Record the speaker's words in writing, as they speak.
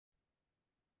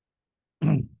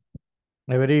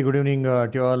A very good evening to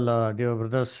you all, dear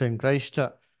brothers in Christ.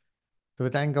 So we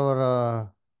thank our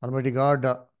Almighty God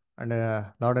and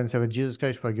Lord and Savior Jesus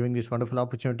Christ for giving this wonderful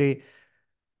opportunity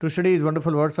to study His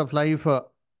wonderful words of life.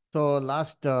 So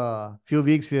last few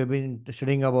weeks we have been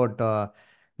studying about, the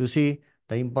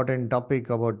important topic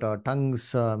about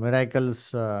tongues,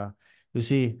 miracles,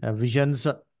 visions.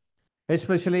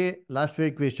 Especially last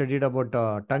week we studied about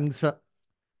tongues.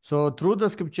 So through the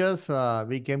scriptures,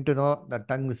 we came to know that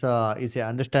tongues is a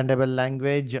understandable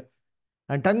language,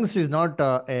 and tongues is not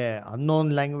a unknown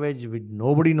language which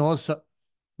nobody knows.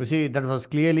 You see, that was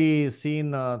clearly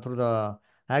seen through the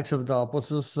Acts of the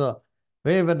Apostles,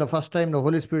 where when the first time the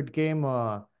Holy Spirit came,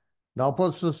 the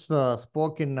apostles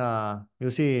spoke in,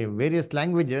 various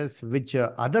languages which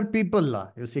other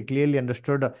people, clearly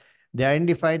understood. They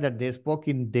identified that they spoke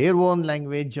in their own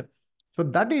language. So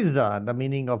that is the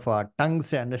meaning of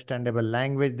tongues, a understandable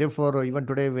language. Therefore, even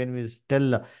today, when we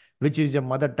tell which is your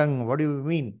mother tongue, what do you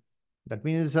mean? That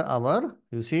means our,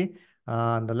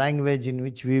 the language in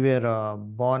which we were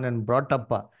born and brought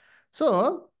up.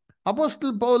 So,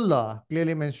 Apostle Paul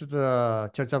clearly mentioned to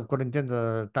the Church of Corinthians,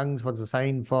 the tongues was a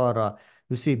sign for,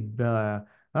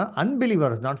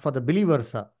 unbelievers, not for the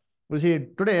believers. You see,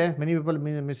 today many people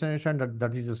misunderstand that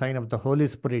that is the sign of the Holy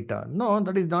Spirit. No,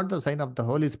 that is not the sign of the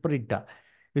Holy Spirit.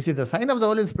 You see, the sign of the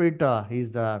Holy Spirit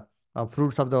is the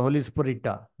fruits of the Holy Spirit,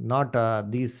 not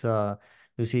these,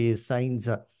 signs.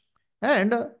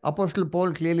 And Apostle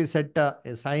Paul clearly set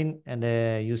a sign and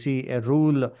a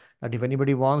rule that if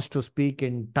anybody wants to speak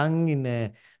in tongue in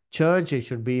a church, it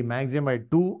should be maximum by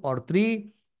two or three,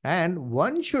 and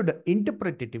one should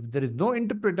interpret it. If there is no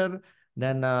interpreter,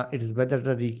 then it is better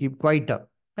that we keep quiet.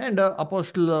 And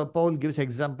Apostle Paul gives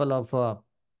example of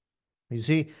you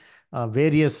see,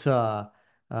 various, dear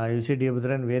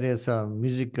brethren, various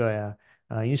music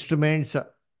instruments,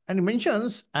 and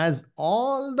mentions as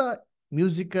all the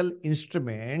musical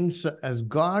instruments has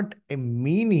got a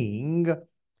meaning.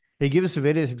 He gives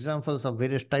various examples of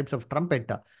various types of trumpet.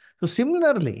 So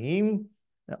similarly,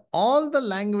 all the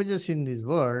languages in this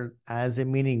world has a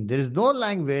meaning. There is no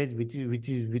language which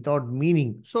is without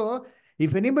meaning. So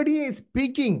if anybody is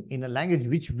speaking in a language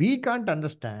which we can't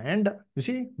understand,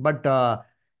 but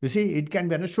it can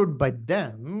be understood by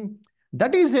them.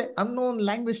 That is an unknown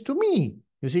language to me.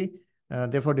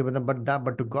 Therefore,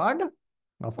 but to God,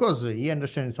 of course, He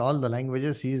understands all the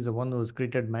languages. He is the one who has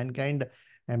created mankind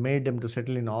and made them to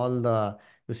settle in all the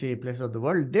places of the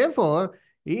world. Therefore,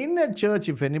 in a church,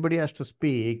 if anybody has to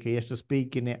speak, he has to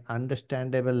speak in an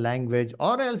understandable language,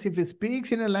 or else if he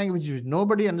speaks in a language which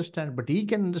nobody understands, but he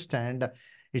can understand,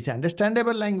 it's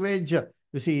understandable language. It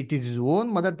is his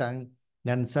own mother tongue.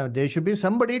 Then there should be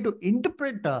somebody to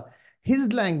interpret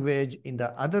his language in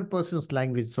the other person's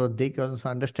language so they can also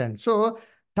understand. So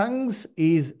tongues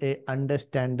is a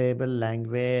understandable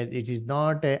language. It is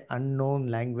not a unknown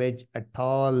language at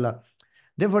all.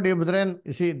 Therefore, dear brethren,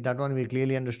 you see, that one we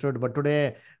clearly understood. But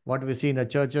today, what we see in the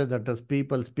churches, that is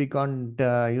people speak on,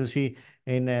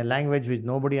 in a language which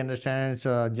nobody understands,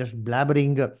 just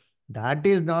blabbering. That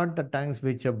is not the tongues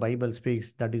which a Bible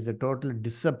speaks. That is a total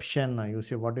deception. You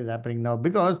see what is happening now.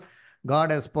 Because God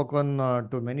has spoken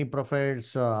to many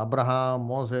prophets, Abraham,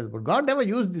 Moses, but God never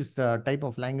used this type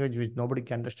of language which nobody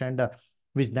can understand,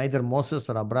 which neither Moses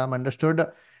or Abraham understood.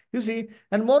 You see,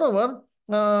 and moreover,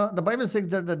 the Bible says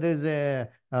that there is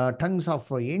a tongues of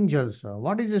angels.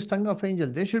 What is this tongue of angel?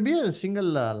 There should be a single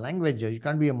language. It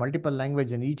can't be a multiple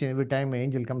language, and each and every time an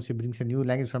angel comes, he brings a new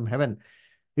language from heaven.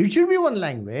 It should be one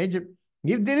language.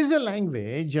 If there is a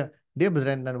language, dear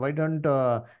brethren, then why don't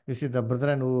the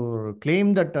brethren who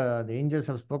claim that the angels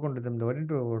have spoken to them, they were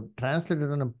to translate it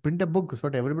on a printer book so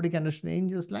that everybody can understand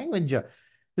angels' language.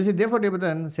 Therefore, dear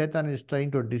brethren, Satan is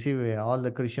trying to deceive all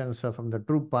the Christians from the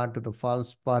true path to the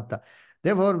false path.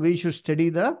 Therefore, we should study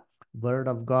the word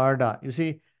of God.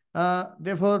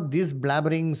 Therefore, these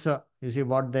blabberings,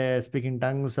 what they speak in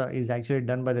tongues is actually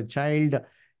done by the child,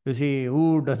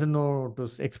 who doesn't know to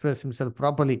express himself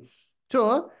properly.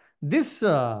 So, this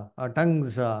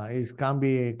tongues can't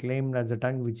be claimed as a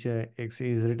tongue which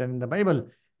is written in the Bible.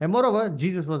 And moreover,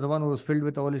 Jesus was the one who was filled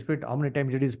with the Holy Spirit. How many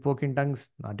times did he spoke in tongues?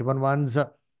 Not even once.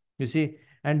 You see,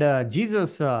 and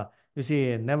Jesus,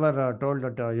 never told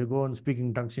that you go and speak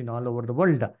in tongues in all over the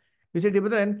world. You see, dear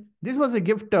brethren, this was a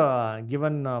gift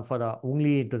given for the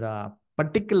only to the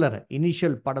particular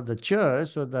initial part of the church,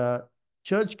 so the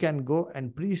church can go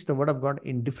and preach the word of God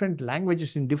in different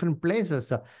languages in different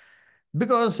places.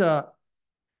 Because how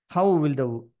will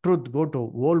the truth go to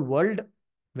whole world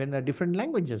when different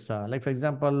languages? Like for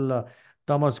example,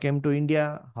 Thomas came to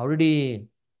India. How did he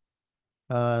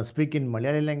speak in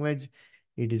Malayali language?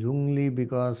 It is only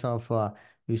because of,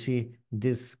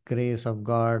 this grace of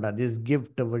God, this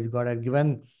gift which God had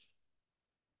given.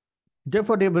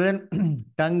 Therefore, dear brethren,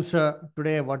 tongues,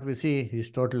 today what we see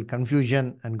is total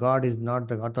confusion, and God is not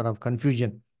the author of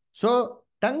confusion. So,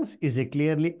 tongues is a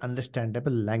clearly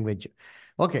understandable language.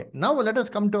 Okay, now let us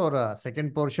come to our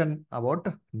second portion about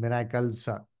miracles.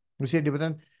 You see, dear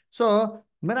brethren, so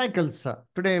miracles.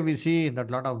 Today we see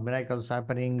that lot of miracles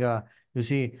happening. You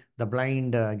see the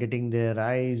blind getting their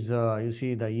eyes. You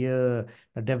see the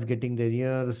deaf getting their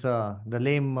ears. The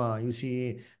lame, you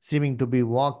see, seeming to be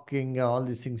walking. All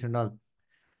these things and all.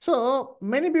 So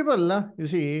many people,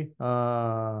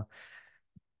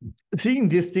 seeing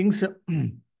these things,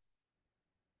 you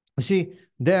see,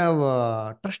 they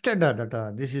have trusted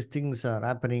that this is things are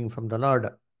happening from the Lord.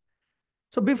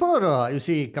 So before,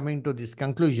 coming to this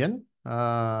conclusion,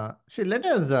 let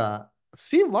us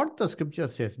see what the scripture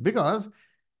says. Because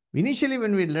initially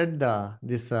when we read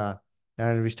this,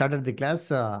 and we started the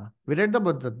class, we read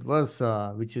about the verse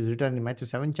which is written in Matthew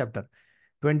 7 chapter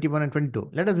 21 and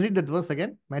 22. Let us read that verse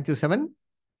again. Matthew 7,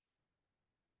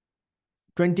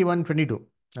 21, 22.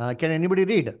 Can anybody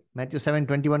read Matthew 7,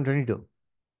 21, 22?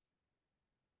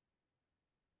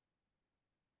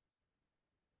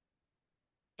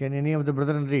 Can any of the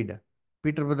brethren read?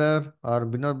 Peter brother or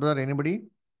Binod brother, anybody?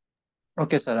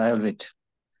 Okay, sir, I will read.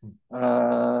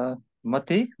 Hmm.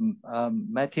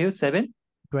 Matthew 7,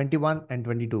 21 and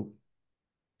 22.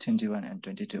 21 and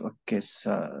 22. Okay,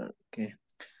 sir. Okay.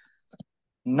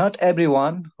 Not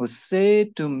everyone who say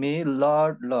to me,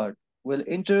 Lord, Lord, will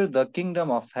enter the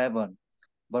kingdom of heaven,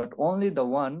 but only the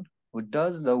one who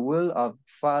does the will of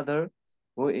Father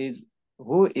who is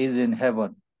who is in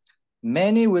heaven.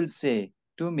 Many will say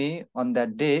to me on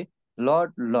that day,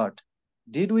 Lord, Lord,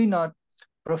 did we not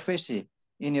prophesy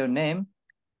in your name,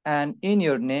 and in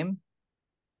your name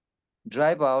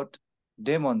drive out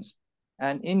demons,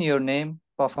 and in your name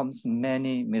performs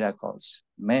many miracles?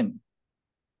 Amen.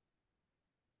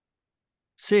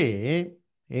 See,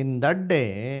 in that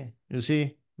day, you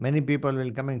see, many people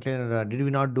will come and claim, did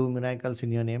we not do miracles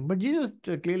in your name? But Jesus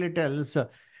clearly tells,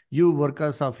 you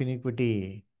workers of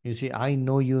iniquity, you see, I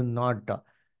know you not.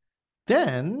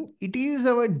 Then it is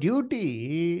our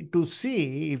duty to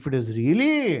see if it is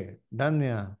really done,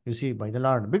 you see, by the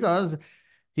Lord. Because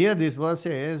here this verse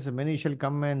says, many shall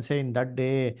come and say in that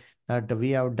day that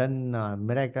we have done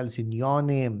miracles in your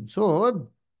name. So,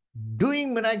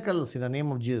 doing miracles in the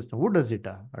name of Jesus, who does it?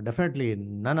 Definitely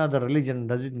none other religion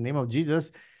does it in the name of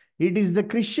Jesus. It is the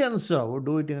Christians who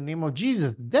do it in the name of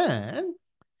Jesus. Then,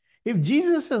 if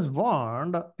Jesus has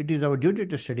warned, it is our duty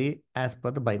to study as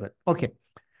per the Bible. Okay.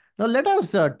 Now let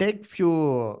us take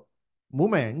few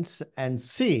moments and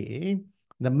see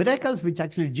the miracles which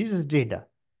actually Jesus did.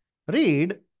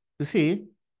 Read, you see,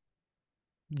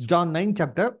 John 9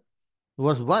 chapter,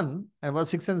 verse 1 and verse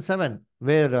 6 and 7,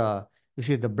 where you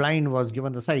see the blind was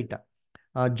given the sight.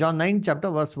 John 9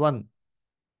 chapter, verse 1.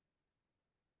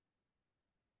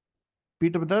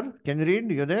 Peter brother, can you read?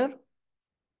 You're there?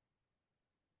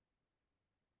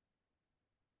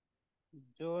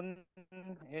 John,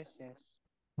 yes, yes.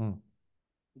 Hmm.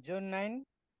 John 9,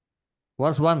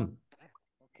 Verse 1.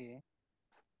 okay,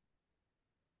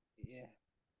 yeah.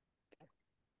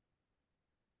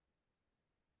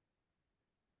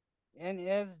 And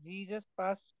as Jesus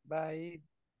passed by,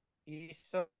 he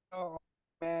saw a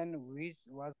man which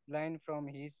was blind from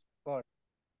his birth.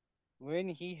 When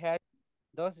he had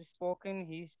thus spoken,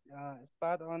 he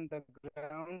spat on the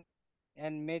ground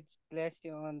and made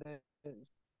splashes on the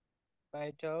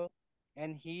spittle,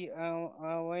 and he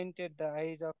anointed the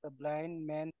eyes of the blind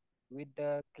man with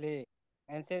the clay,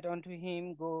 and said unto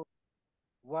him, Go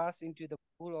wash into the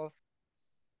pool of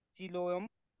Siloam,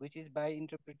 which is by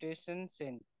interpretation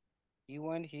sent. He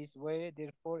went his way,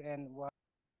 therefore, and was.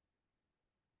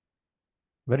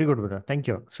 Very good, brother. Thank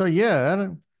you. So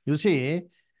here, you see,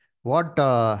 what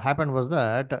happened was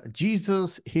that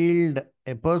Jesus healed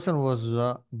a person who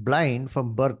was blind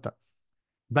from birth.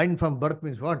 Blind from birth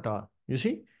means what? You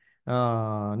see,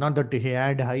 not that he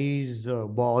had eyes,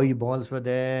 balls were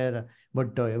there,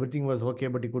 but everything was okay,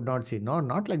 but he could not see. No,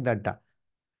 not like that.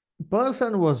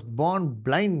 Person was born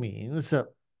blind means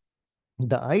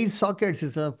the eye sockets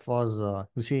itself was,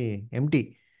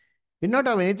 empty. He did not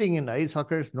have anything in the eye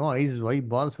sockets, no eyes, white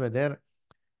balls were there.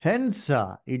 Hence,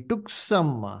 he took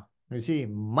some,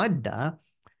 mud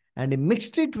and he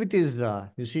mixed it with his,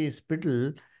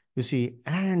 spittle,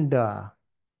 and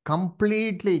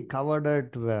completely covered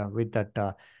it with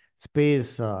that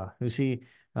space,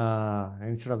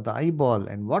 instead of the eyeball.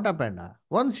 And what happened?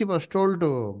 Once he was told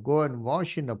to go and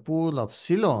wash in the pool of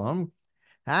Siloam,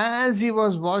 As he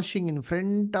was washing in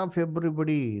front of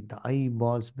everybody, the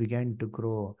eyeballs began to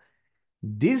grow.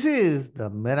 This is the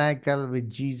miracle which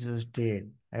Jesus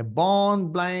did. A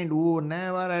born blind who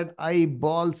never had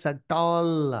eyeballs at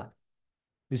all.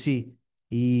 You see,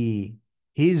 he,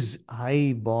 his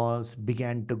eyeballs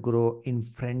began to grow in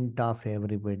front of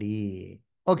everybody.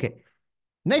 Okay,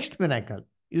 next miracle.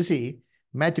 You see,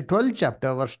 Matthew 12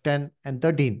 chapter verse 10 and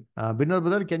 13. Binod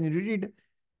brother, can you read it?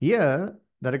 Here,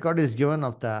 the record is given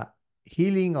of the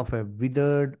healing of a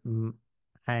withered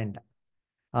hand.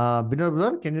 Binod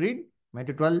brother, can you read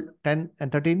Matthew 12, 10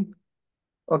 and 13?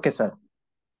 Okay, sir.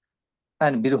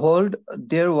 And behold,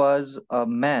 there was a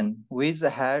man which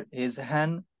had his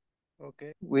hand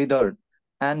Okay. withered.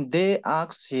 And they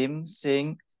asked him,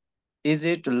 saying, Is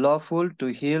it lawful to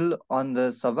heal on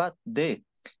the Sabbath day?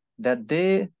 That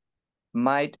they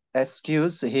might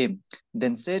excuse him.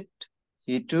 Then said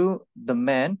he to the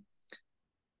man,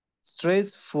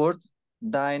 Stretch forth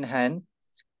thine hand.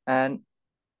 And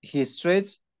he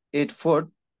stretched it forth,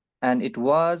 and it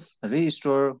was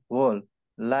restored whole,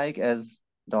 like as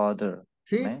the other.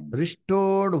 See, Man.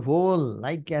 restored whole,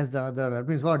 like as the other. That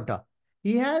means what?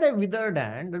 He had a withered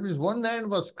hand. That means one hand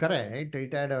was correct.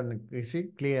 It had a you see,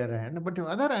 clear hand, but the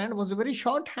other hand was a very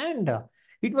short hand.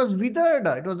 It was withered.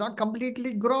 It was not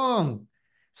completely grown.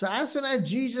 So as soon as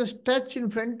Jesus touched in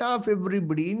front of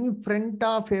everybody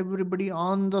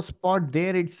on the spot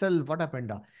there itself, what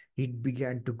happened? It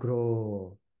began to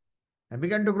grow. And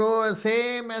began to grow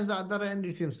same as the other hand,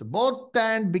 it seems. Both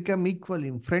hand become equal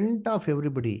in front of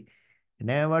everybody.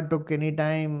 Never took any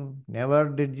time. Never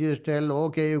did Jesus tell,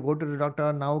 okay, you go to the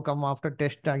doctor, now come after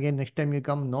test again, next time you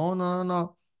come. No, no, no,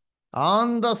 no.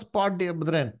 On the spot, dear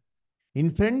brethren. In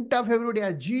front of everybody,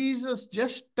 as Jesus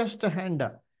just touched a hand.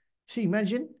 See,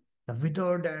 imagine the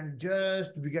withered hand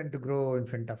just began to grow in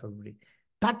front of everybody.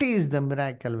 That is the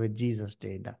miracle which Jesus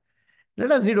did.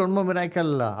 Let us read one more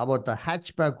miracle about the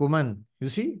hatchback woman. You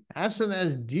see, as soon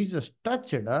as Jesus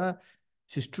touched her,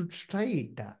 she stood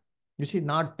straight. You see,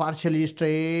 not partially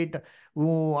straight.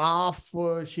 Half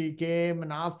she came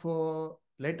and half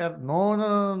later. No,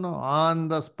 no, no, no. On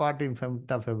the spot in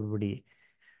front of everybody.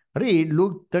 Read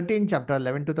Luke 13, chapter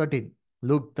 11 to 13.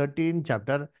 Luke 13,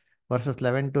 chapter verses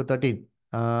 11 to 13.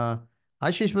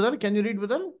 Ashish, brother, can you read,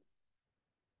 brother?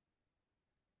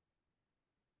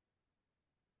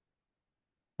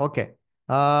 Okay.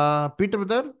 Peter,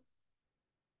 brother?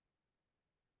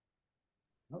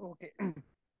 Okay.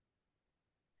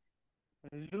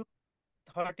 Luke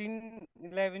 13,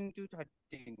 11 to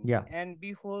 13. Yeah. And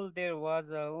behold, there was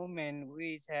a woman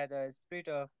which had a spirit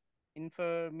of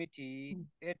infirmity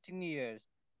 18 years,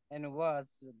 and was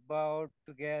bowed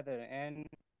together, and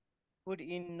could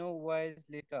in no wise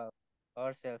lift up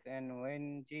herself. And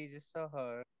when Jesus saw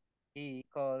her, he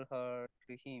called her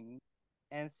to him,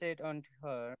 and said unto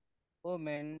her,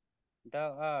 Woman,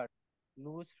 thou art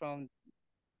loosed from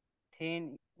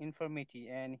thin infirmity.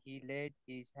 And he laid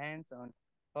his hands on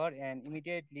her, and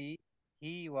immediately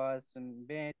he was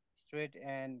made straight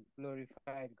and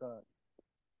glorified God.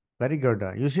 Very good.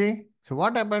 You see, so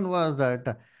what happened was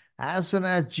that as soon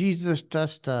as Jesus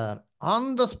touched her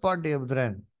on the spot,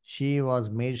 Abdran, she was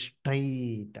made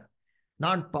straight,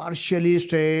 not partially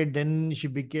straight. Then she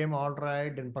became all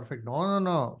right and perfect. No, no,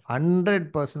 no,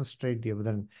 100% straight,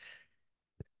 Abdran.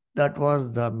 That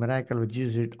was the miracle which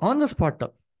Jesus did on the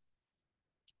spot.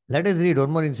 Let us read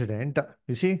one more incident.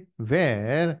 You see,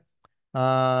 where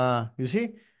you see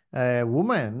a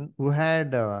woman who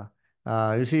had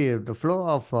you see the flow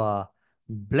of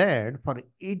blood for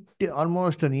it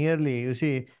almost nearly you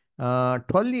see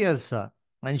 12 years,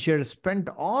 and she had spent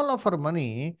all of her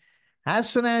money. As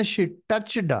soon as she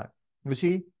touched you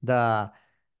see the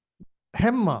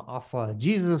hem of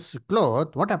Jesus'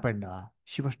 cloth, what happened?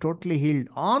 She was totally healed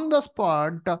on the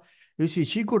spot. You see,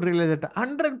 she could realize that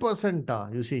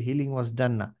 100%, you see, healing was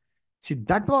done. See,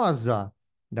 that was the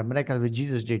miracle which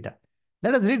Jesus did.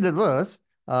 Let us read the verse,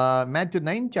 Matthew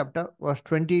 9, chapter, verse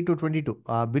 20 to 22.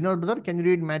 Binod, brother, can you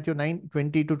read Matthew 9,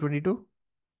 20 to 22?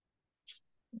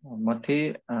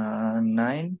 Matthew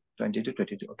 9, 20 to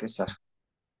 22. Okay, sir.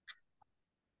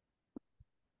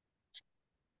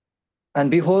 And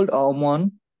behold, a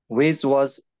woman which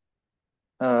was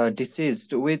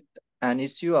deceased with an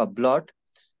issue of blood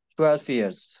 12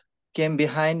 years came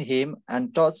behind him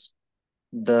and touched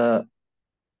the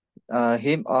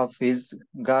hem of his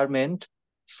garment,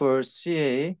 for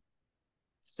she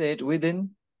said within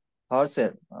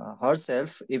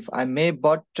herself, If I may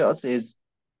but touch his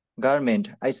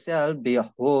garment, I shall be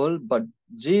whole. But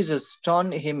Jesus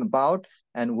turned him about,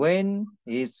 and when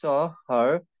he saw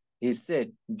her, he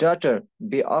said, Daughter,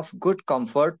 be of good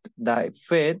comfort, thy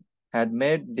faith had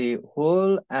made the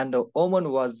whole, and the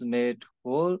woman was made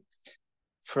whole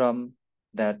from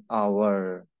that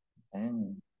hour.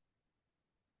 Amen.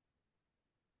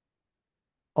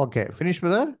 Okay, finish,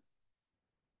 brother.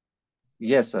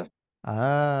 Yes, sir.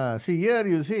 See here,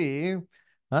 you see,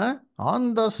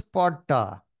 on the spot,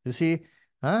 you see,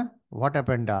 what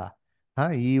happened?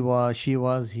 She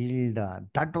was healed.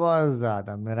 That was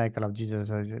the miracle of Jesus.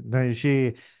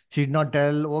 She did not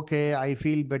tell, okay, I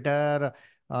feel better,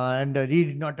 and he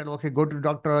did not tell, okay, go to the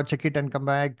doctor, check it, and come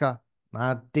back.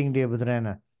 Nothing, dear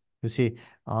brethren. You see,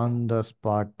 on the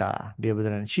spot, dear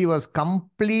brethren, she was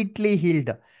completely healed,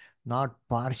 not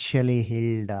partially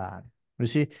healed. You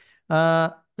see,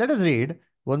 let us read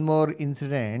one more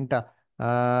incident.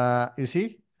 You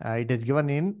see, it is given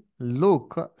in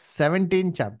Luke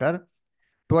 17 chapter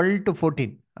 12 to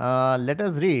 14. Let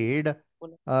us read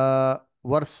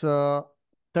verse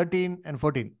 13 and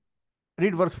 14.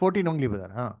 Read verse 14 only,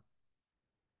 brother.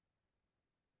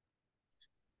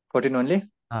 14 only.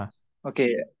 Ah.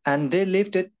 Okay. And they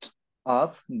lifted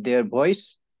up their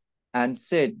voice and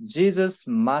said, Jesus,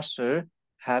 Master,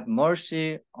 have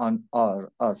mercy on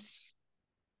us.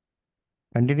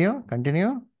 Continue,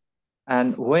 continue.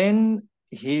 And when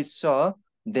he saw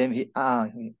them,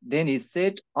 then he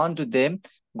said unto them,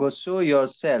 Go show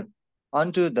yourself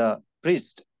unto the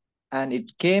priest. And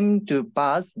it came to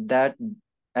pass that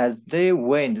as they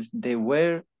went, they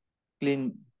were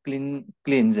cleansed.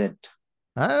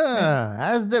 Amen.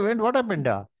 As they went, what happened?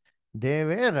 They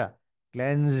were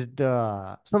cleansed.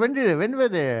 So when were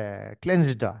they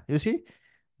cleansed? You see,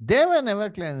 they were never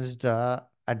cleansed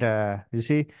at you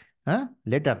see,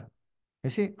 later. You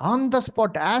see, on the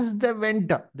spot, as they went,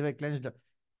 they were cleansed.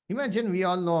 Imagine, we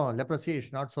all know leprosy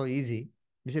is not so easy.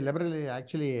 You see, leprosy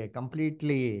actually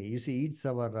completely, you see, eats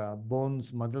our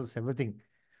bones, muscles, everything.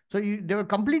 So they were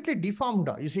completely deformed.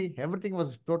 You see, everything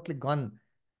was totally gone.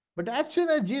 But as soon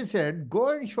as Jesus said, go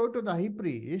and show to the high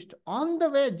priest, on the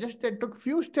way, just they took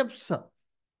few steps,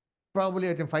 probably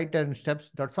I think 5, 10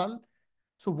 steps, that's all.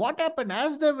 So what happened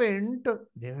as they went,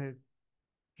 they were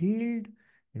healed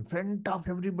in front of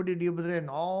everybody, dear brother, and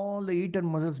all the eaten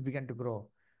muscles began to grow.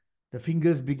 The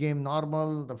fingers became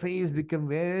normal, the face became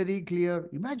very clear.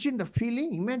 Imagine the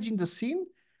feeling, imagine the scene.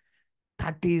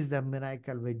 That is the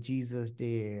miracle which Jesus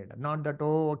did. Not that,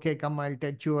 oh, okay, come, I'll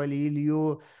touch you, I'll heal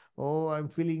you. Oh, I'm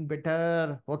feeling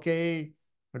better. Okay,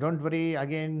 don't worry.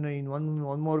 Again, in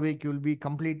one more week, you'll be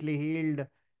completely healed.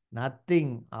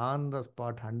 Nothing, on the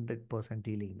spot, 100%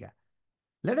 healing.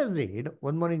 Let us read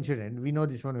one more incident. We know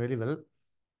this one very well.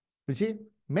 You see,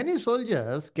 many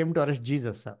soldiers came to arrest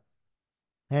Jesus.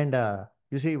 And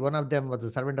you see, one of them was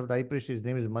the servant of the high priest. His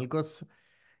name is Malchus.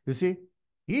 You see,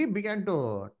 he began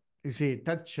to, you see,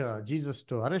 touch Jesus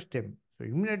to arrest him. So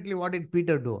immediately, what did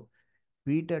Peter do?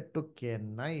 Peter took a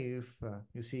knife,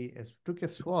 took a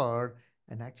sword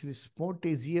and actually smote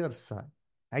his ears.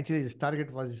 Actually, his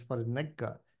target was for his neck.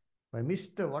 By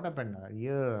missed, what happened?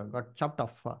 Ear got chopped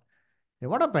off. Hey,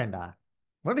 what happened?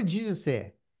 What did Jesus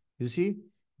say? You see,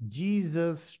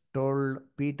 Jesus told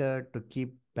Peter to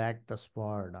keep back the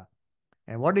sword.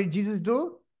 And what did Jesus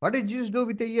do? What did Jesus do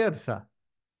with the ears?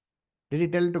 Did he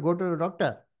tell to go to the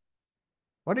doctor?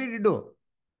 What did he do?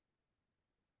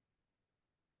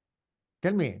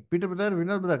 Tell me, Peter brother,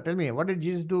 Vinod brother, tell me, what did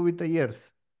Jesus do with the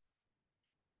ears?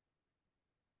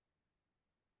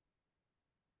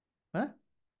 Huh?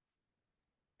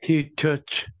 He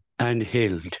touched and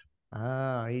healed.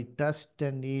 He touched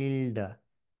and healed.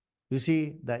 You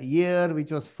see, the ear which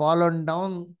was fallen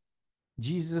down,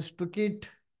 Jesus took it,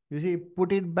 you see,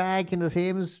 put it back in the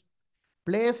same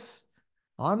place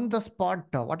on the spot.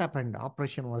 What happened?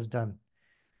 Operation was done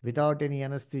without any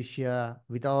anesthesia,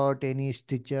 without any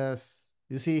stitches.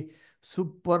 You see,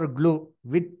 super glue.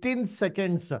 Within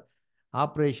seconds,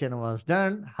 operation was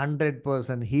done.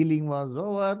 100% healing was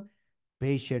over.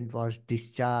 Patient was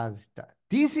discharged.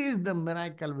 This is the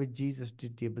miracle which Jesus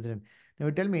did, dear brethren. Now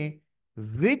tell me,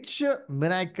 which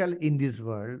miracle in this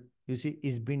world, you see,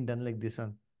 is being done like this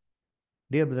one?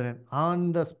 Dear brethren,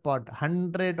 on the spot,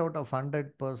 100 out of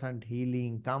 100%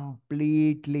 healing,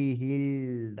 completely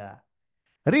healed.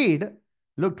 Read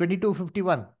Luke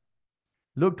 22:51.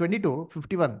 Luke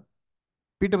 22:51.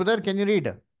 Peter brother, can you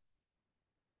read?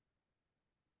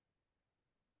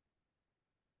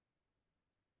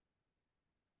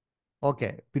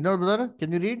 Okay. Pinot brother,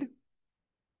 can you read?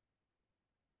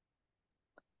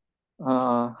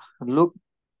 Luke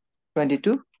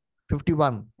 22.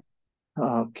 51.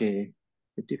 Okay.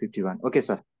 51. Okay,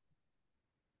 sir.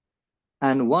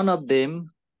 And one of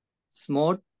them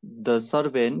smote the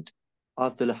servant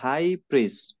of the high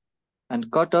priest and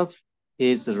cut off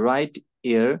his right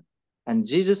ear And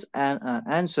Jesus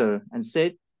answered and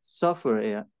said,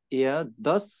 Suffer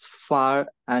thus far,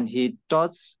 and he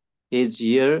touched his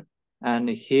ear and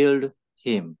healed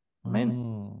him.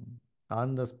 Amen.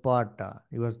 On the spot,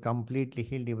 he was completely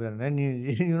healed. And then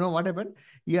you know what happened?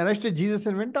 He arrested Jesus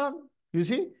and went on. You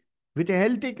see, with a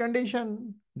healthy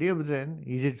condition, dear brethren,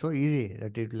 is it so easy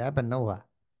that it will happen now?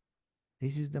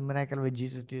 This is the miracle which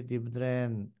Jesus did, dear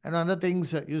brethren. And other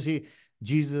things, you see,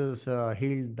 Jesus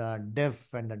healed the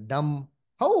deaf and the dumb.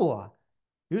 How?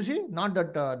 You see, not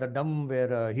that the dumb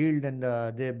were healed and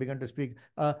they began to speak.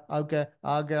 Okay,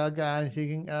 okay, okay, I'm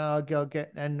speaking. Okay, okay.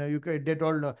 And they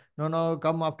told, no, no,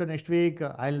 come after next week.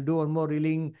 I'll do one more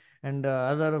healing and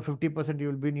other 50% you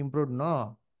will be improved.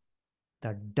 No,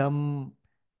 the dumb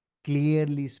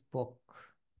clearly spoke.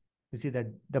 You see, that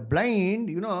the blind,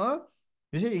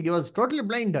 you see, he was totally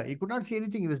blind. He could not see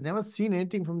anything. He was never seen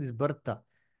anything from his birth.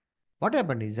 What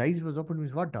happened? His eyes was opened.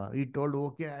 Means what? He told,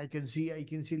 okay, I can see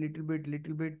little bit,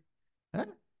 little bit. Huh?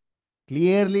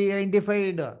 Clearly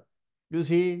identified. You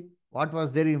see what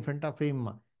was there in front of him.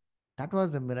 That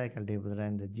was the miracle,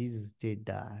 Devadran, that Jesus did.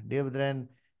 Devadran,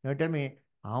 tell me,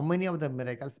 how many of the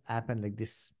miracles happen like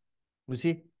this? You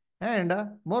see? And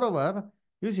moreover,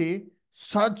 you see,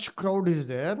 such crowd is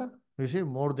there. You see,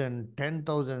 more than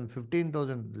 10,000,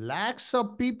 15,000 lakhs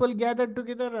of people gathered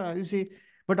together. You see,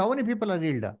 but how many people are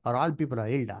healed? Or all people are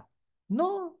healed?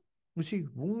 No. You see,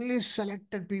 only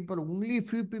selected people, only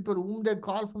few people whom they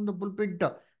call from the pulpit.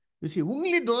 You see,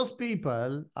 only those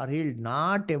people are healed.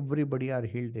 Not everybody are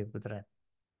healed, Devadran.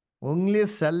 Only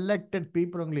selected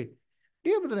people only.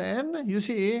 Dear brethren, you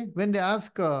see, when they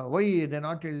ask why they're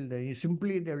not healed,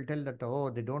 simply they will tell that, oh,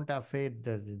 they don't have faith.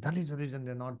 That is the reason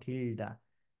they're not healed.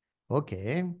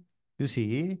 Okay. You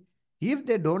see, if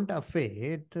they don't have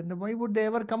faith, then why would they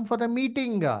ever come for the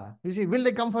meeting? You see, will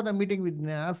they come for the meeting with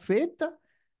faith?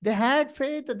 They had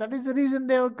faith. That is the reason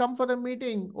they would come for the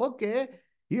meeting. Okay.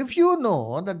 If you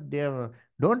know that they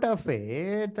don't have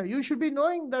faith, you should be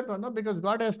knowing that one, no? Because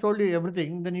God has told you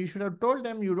everything. Then you should have told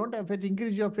them you don't have faith.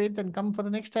 Increase your faith and come for the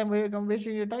next time. Where you come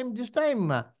wasting your time this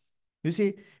time. You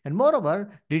see, and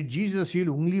moreover, did Jesus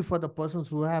heal only for the persons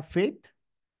who have faith?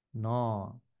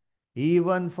 No,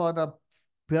 even for the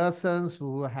persons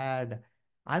who had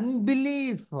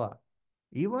unbelief,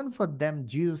 even for them,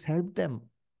 Jesus helped them.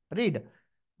 Read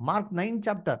Mark 9,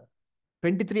 chapter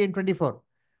 23 and 24.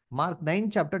 Mark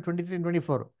 9, chapter 23 and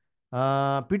 24.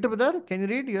 Peter, brother, can you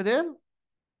read? You're there?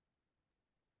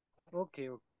 Okay,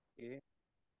 okay.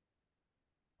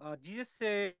 Jesus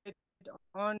said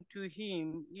unto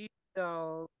him, If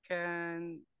thou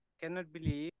cannot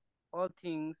believe, all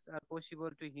things are possible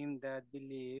to him that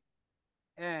believe.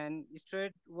 And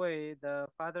straightway the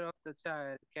father of the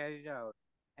child carried out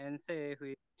and said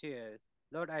with tears,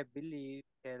 Lord, I believe,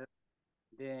 help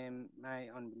them my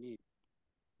unbelief.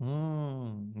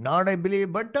 Not I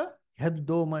believe, but help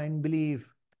though my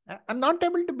unbelief. I'm not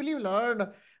able to believe, Lord,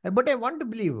 but I want to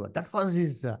believe. That was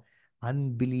his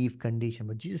unbelief condition.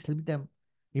 But Jesus helped them.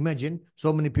 Imagine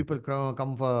so many people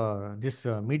come for this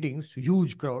meetings,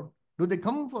 huge crowd. Do they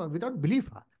come for without belief?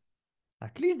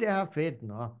 At least they have faith,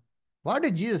 no? What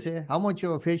did Jesus say? How much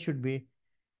your faith should be?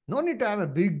 No need to have a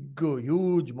big,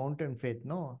 huge mountain faith.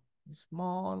 No,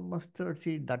 small mustard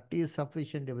seed, that is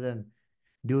sufficient. Then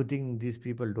do you think these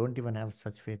people don't even have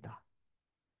such faith?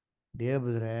 Dear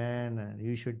brethren,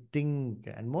 you should think.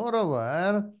 And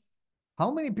moreover, how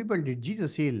many people did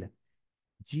Jesus heal?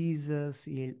 Jesus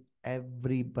healed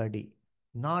everybody.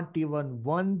 Not even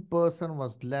one person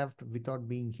was left without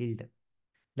being healed.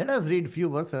 Let us read few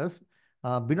verses.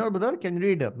 Binod brother, can you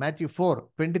read Matthew 4,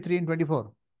 23 and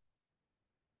 24?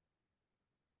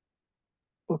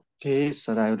 Okay,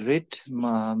 so I will read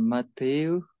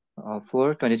Matthew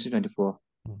 4, 23-24.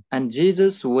 Hmm. And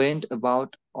Jesus went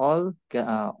about all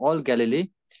Galilee,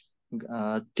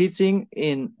 teaching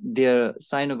in their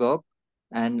synagogue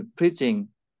and preaching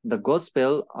the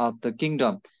gospel of the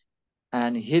kingdom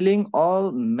and healing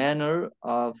all manner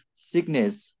of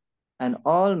sickness and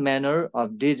all manner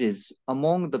of disease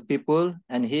among the people.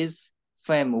 And his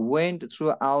fame went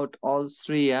throughout all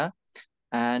Syria,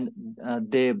 and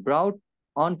they brought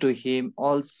unto him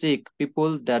all sick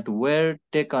people that were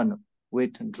taken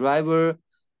with driver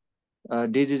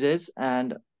diseases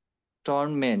and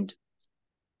torment,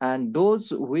 and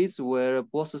those which were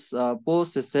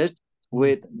possessed Hmm.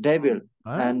 with devil,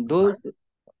 Huh? and those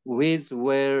which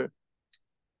were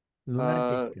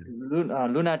Lunatic.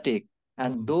 lunatic,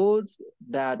 and Hmm. those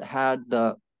that had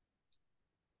the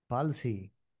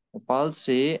Palsy.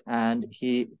 palsy, and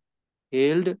he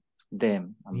healed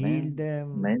them. Heal Amen.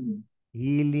 them. Amen.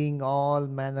 Healing all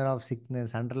manner of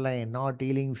sickness. Underline, not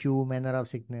healing few manner of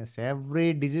sickness.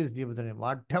 Every disease, dear brethren,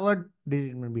 whatever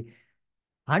disease may be,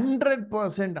 100%,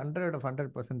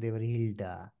 100% they were healed.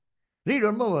 Read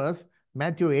one more verse,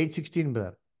 Matthew 8:16,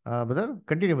 brother. Brother,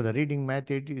 continue, brother. Reading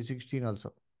Matthew 8:16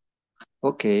 also.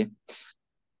 Okay.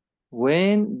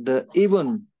 When the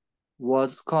even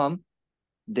was come,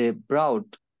 they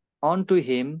brought unto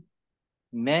him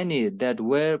many that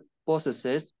were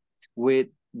possessed with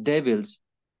devils,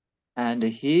 and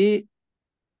he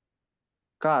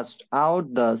cast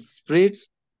out the spirits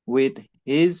with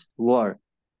his word,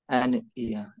 and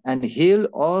healed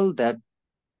all that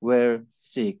were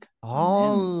sick. Amen.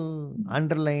 All,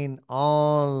 underline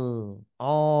all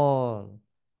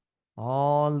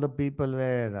the people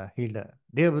were healed.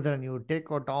 Dear brethren, you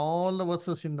take out all the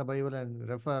verses in the Bible and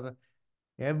refer.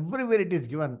 Everywhere it is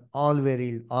given, all were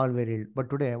healed, all were healed. But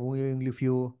today, only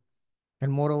few.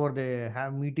 And moreover, they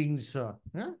have meetings,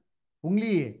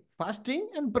 only fasting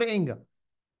and praying.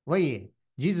 Why?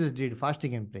 Jesus did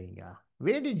fasting and praying.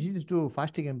 Where did Jesus do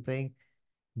fasting and praying?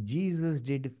 Jesus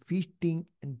did feasting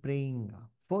and praying.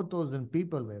 4,000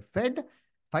 people were fed.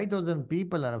 5,000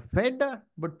 people are fed.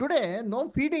 But today, no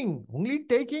feeding. Only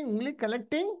taking, only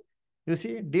collecting. You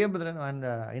see, dear brethren, and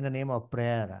in the name of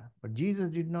prayer. But Jesus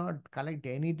did not collect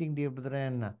anything, dear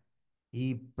brethren.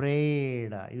 He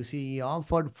prayed. You see, he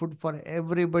offered food for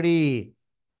everybody.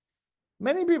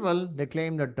 Many people, they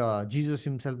claim that Jesus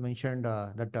himself mentioned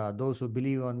that those who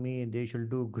believe on me, they shall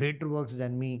do greater works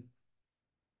than me.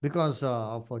 Because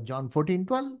of John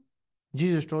 14:12,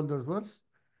 Jesus told those words.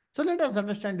 So let us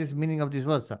understand this meaning of this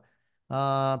verse.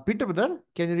 Peter, brother,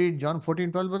 can you read John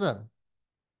 14:12, brother?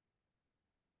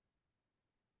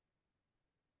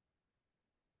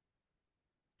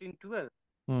 12.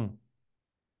 Hmm.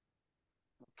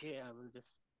 Okay, I will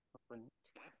just open it.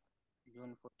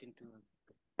 John 14:12.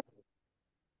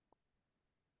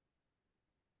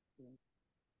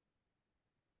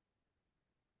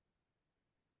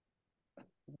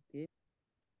 Okay,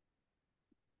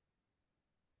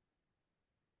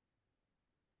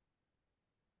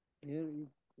 here it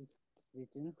is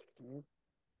written. Yes.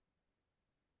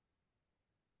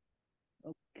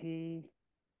 Okay.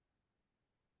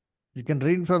 You can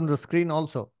read from the screen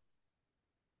also.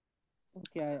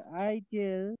 Okay, I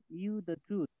tell you the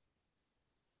truth.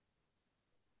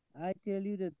 I tell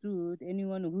you the truth.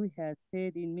 Anyone who has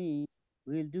faith in me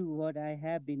will do what I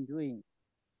have been doing.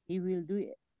 He will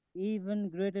do even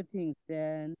greater things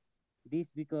than this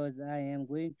because I am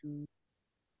going to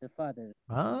the Father.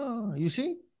 You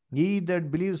see, he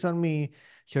that believes on me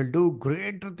shall do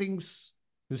greater things.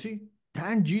 You see,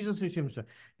 than Jesus is himself.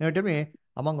 Now tell me,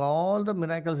 among all the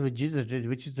miracles which Jesus did,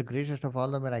 which is the greatest of all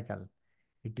the miracles?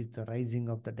 It is the rising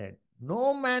of the dead.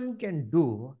 No man can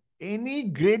do any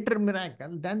greater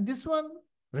miracle than this one,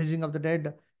 rising of the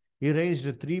dead. He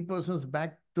raised three persons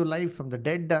back to life from the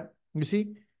dead. You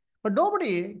see, but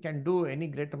nobody can do any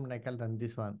greater miracle than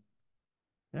this one.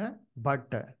 Yeah?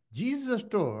 But Jesus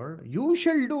told, "You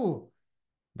shall do."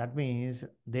 That means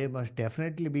there must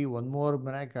definitely be one more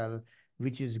miracle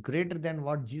which is greater than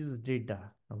what Jesus did.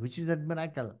 Which is that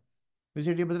miracle? You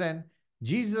see, dear brethren,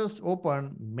 Jesus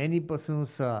opened many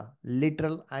persons'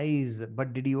 literal eyes,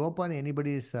 but did he open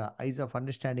anybody's eyes of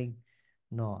understanding?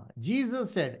 No.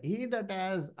 Jesus said, "He that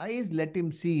has eyes, let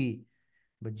him see."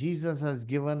 But Jesus has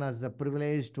given us the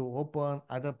privilege to open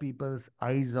other people's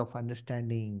eyes of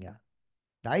understanding.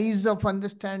 The eyes of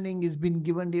understanding is been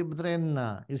given, dear brethren.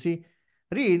 You see,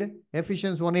 read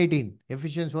Ephesians 1:18.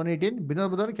 Ephesians 1:18. Binod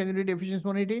brother, can you read Ephesians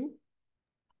 1:18?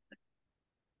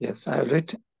 Yes, I will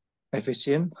read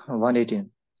Ephesians 1:18.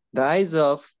 The eyes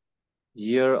of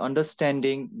your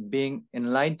understanding being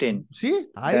enlightened, See,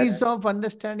 that eyes of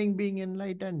understanding being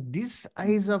enlightened. This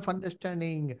eyes of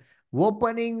understanding,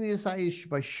 opening these eyes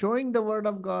by showing the word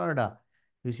of God.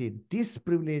 You see, this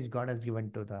privilege God has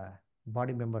given to the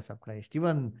body members of Christ.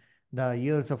 Even the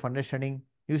ears of understanding.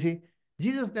 You see,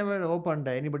 Jesus never opened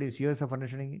anybody's ears of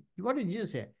understanding. What did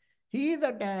Jesus say? He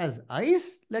that has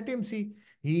eyes, let him see.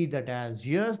 He that has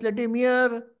ears, let him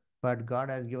hear. But God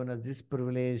has given us this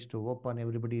privilege to open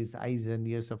everybody's eyes and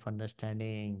ears of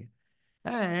understanding.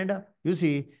 And you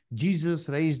see, Jesus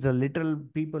raised the literal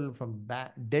people from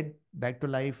dead back to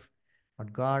life.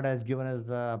 But God has given us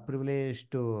the privilege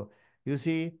to, you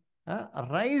see,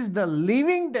 raise the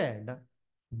living dead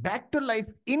back to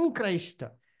life in Christ.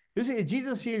 You see,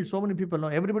 Jesus healed so many people. No,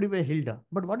 everybody were healed.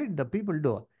 But what did the people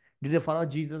do? Did they follow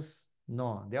Jesus?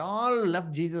 No, they all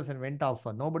left Jesus and went off.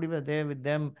 Nobody was there with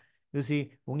them. You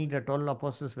see, only the 12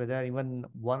 apostles were there. Even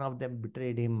one of them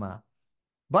betrayed him.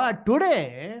 But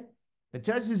today, the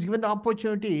church is given the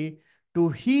opportunity to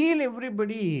heal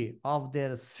everybody of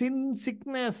their sin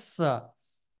sickness.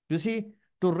 You see,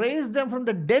 to raise them from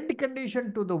the dead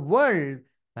condition to the world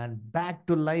and back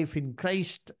to life in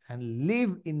Christ and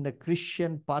live in the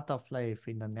Christian path of life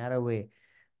in a narrow way.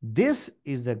 This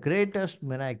is the greatest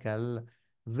miracle,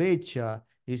 which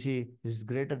you see is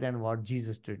greater than what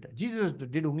Jesus did. Jesus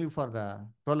did only for the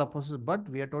 12 apostles, but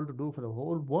we are told to do for the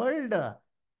whole world.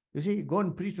 You see, go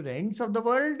and preach to the ends of the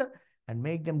world and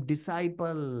make them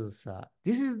disciples.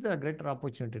 This is the greater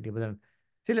opportunity. But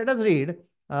see, let us read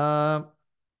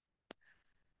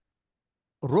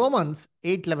Romans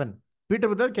 8:11. Peter,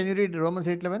 brother, can you read Romans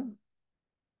 8:11?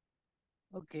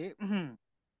 Okay.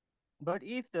 But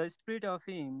if the spirit of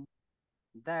him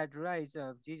that raised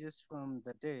up Jesus from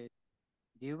the dead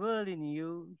dwell in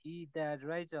you, he that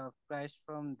raised up Christ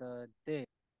from the dead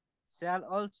shall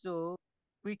also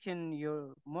quicken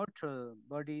your mortal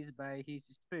bodies by his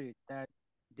spirit that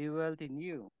dwelleth in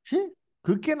you. See,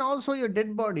 quicken also your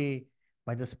dead body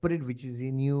by the spirit which is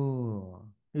in you.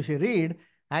 You see, read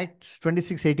Acts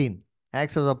 26:18.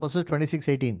 Acts of the Apostles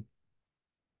 26:18.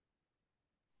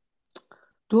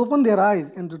 To open their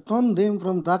eyes and to turn them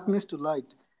from darkness to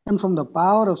light, and from the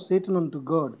power of Satan unto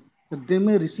God, that they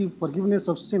may receive forgiveness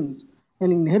of sins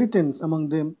and inheritance among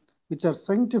them which are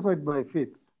sanctified by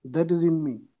faith that is in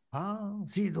me.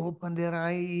 See, to open their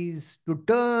eyes, to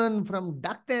turn from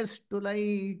darkness to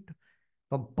light,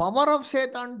 from power of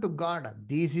Satan to God.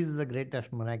 This is the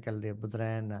greatest miracle, dear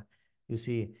brethren. You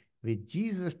see, which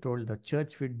Jesus told the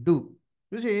church would do.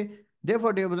 You see,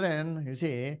 therefore, dear brethren, you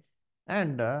see,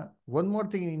 and one more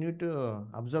thing you need to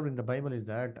observe in the Bible is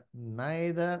that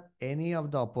neither any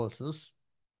of the apostles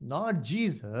nor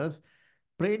Jesus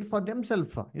prayed for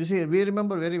themselves. You see, we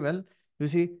remember very well. You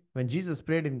see, when Jesus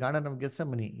prayed in Garden of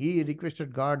Gethsemane, he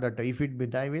requested God that if it be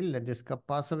thy will, let this cup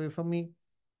pass away from me.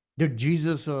 Did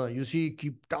Jesus, you see,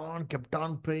 kept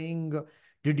on praying?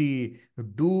 Did he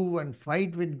do and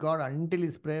fight with God until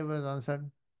his prayer was answered?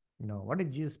 No. What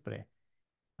did Jesus pray?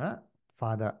 Huh?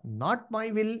 Father, not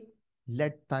my will,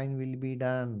 let thine will be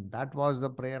done. That was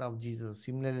the prayer of Jesus.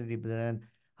 Similarly, brethren,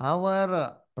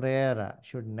 our prayer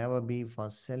should never be for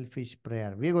selfish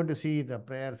prayer. We are going to see the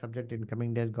prayer subject in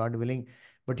coming days, God willing.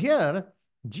 But here,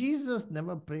 Jesus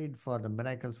never prayed for the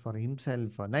miracles for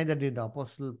himself. Neither did the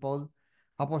Apostle Paul.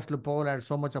 Apostle Paul had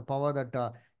so much of power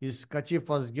that his kerchief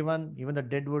was given. Even the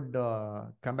dead would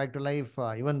come back to life.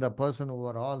 Even the person who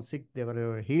were all sick, they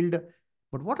were healed.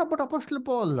 But what about Apostle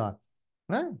Paul?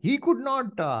 He could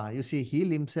not, you see, heal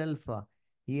himself.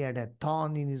 He had a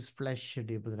thorn in his flesh,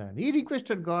 dear brethren. He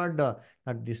requested God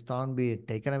that this thorn be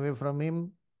taken away from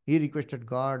him. He requested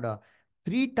God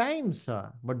 3 times.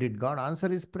 But did God answer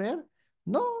his prayer?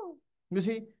 No. You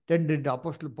see, then did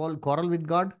Apostle Paul quarrel with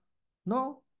God?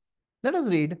 No. Let us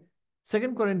read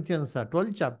 2 Corinthians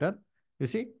 12th chapter. You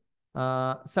see,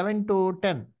 7 to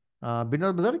 10.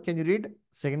 Binod, brother, can you read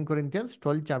 2 Corinthians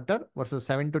 12th chapter, verses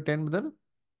 7 to 10, brother?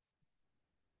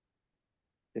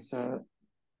 It's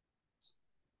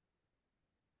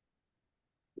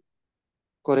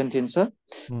Corinthians, sir.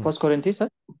 First Corinthians, sir.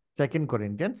 2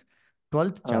 Corinthians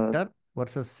 12th chapter,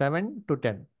 verses 7 to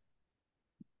 10.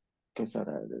 Okay,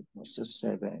 sir. Verses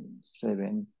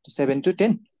 7 to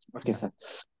 10. Okay, Yeah. sir.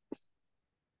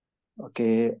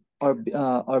 Okay,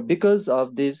 or because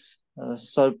of this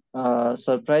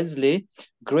surprisingly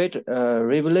great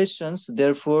revelations,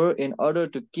 therefore, in order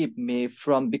to keep me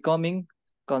from becoming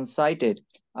conceited,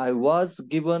 I was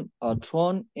given a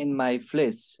thorn in my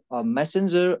flesh, a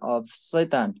messenger of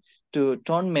Satan to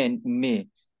torment me.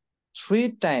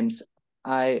 3 times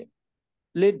I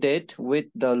pleaded with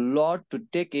the Lord to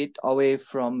take it away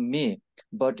from me.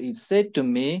 But he said to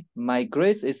me, my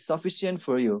grace is sufficient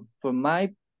for you, for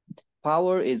my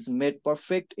power is made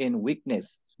perfect in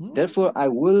weakness. Therefore, I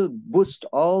will boast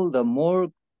all the more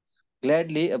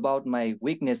gladly about my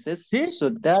weaknesses, so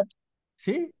that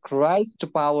Christ's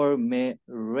power may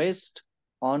rest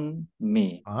on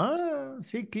me.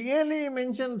 See, clearly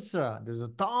mentions there's a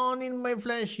thorn in my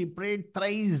flesh. He prayed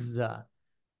thrice.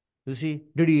 You see,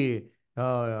 did he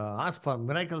ask for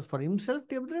miracles for himself,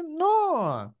 dear brethren?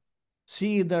 No.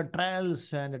 See the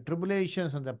trials and the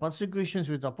tribulations and the persecutions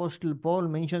which Apostle Paul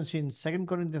mentions in 2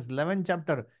 Corinthians 11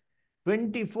 chapter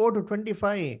 24 to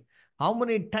 25. How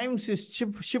many times his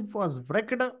ship was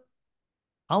wrecked?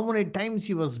 How many times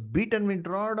he was beaten with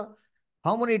rod?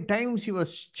 How many times he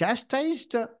was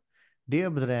chastised? Dear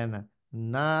brethren,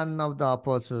 none of the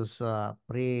apostles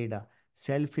prayed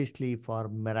selfishly for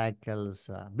miracles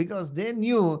because they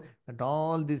knew that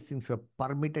all these things were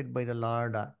permitted by the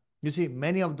Lord. You see,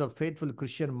 many of the faithful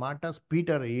Christian martyrs,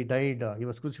 Peter, he died, he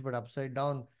was crucified upside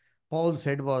down. Paul's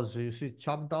head was, you see,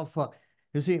 chopped off.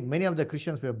 You see, many of the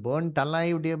Christians were burnt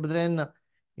alive, dear brethren.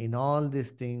 In all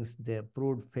these things, they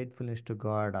proved faithfulness to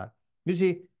God. You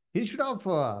see, instead of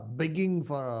begging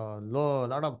for a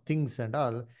lot of things and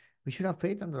all, we should have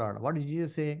faith in the Lord. What did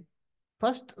Jesus say?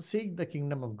 First, seek the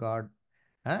kingdom of God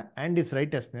and his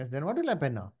righteousness. Then what will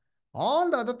happen now? All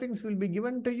the other things will be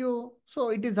given to you. So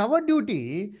it is our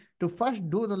duty to first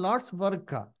do the Lord's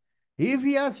work. If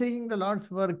we are seeking the Lord's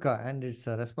work and its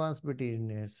responsibility in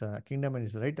his kingdom and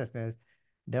his righteousness,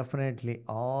 definitely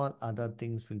all other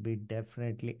things will be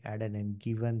definitely added and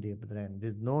given, dear brethren.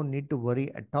 There's no need to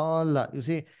worry at all. You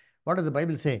see, what does the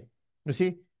Bible say? You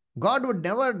see, God would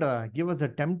never give us a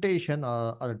temptation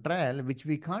or a trial which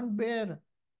we can't bear.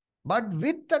 But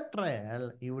with the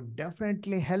trial, He would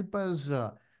definitely help us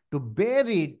to bear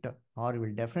it, or He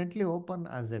will definitely open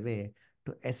us a way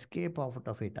to escape out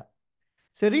of it.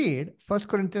 So read 1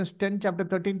 Corinthians 10, chapter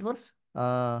 13th verse.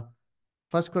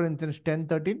 1 Corinthians 10,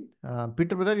 13.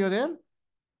 Peter, brother, you're there?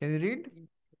 Can you read?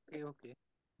 Okay, okay.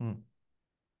 Hmm.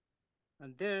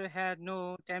 And there had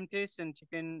no temptation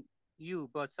taken you,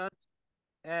 but such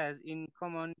as in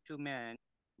common to man.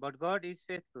 But God is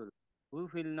faithful, who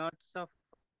will not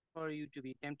suffer you to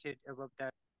be tempted above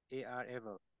that ye are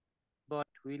able, but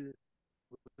will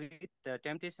with the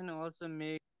temptation also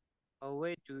make a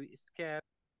way to escape,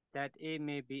 that ye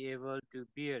may be able to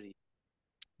bear it.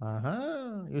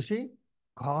 You see,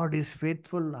 God is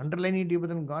faithful. Underline it,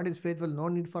 even God is faithful. No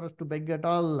need for us to beg at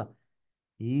all.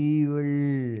 He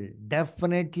will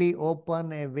definitely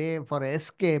open a way for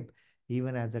escape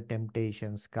even as the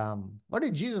temptations come. What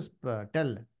did Jesus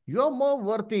tell? You are more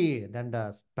worthy than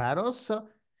the sparrows.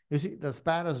 You see, the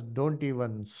sparrows don't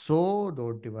even sow,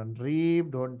 don't even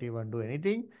reap, don't even do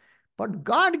anything. But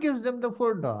God gives them the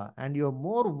food, and you are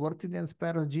more worthy than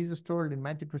sparrows, Jesus told in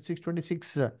Matthew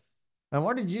 6:26. And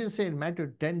what did Jesus say in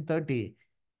Matthew 10:30?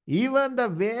 Even the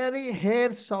very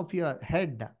hairs of your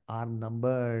head are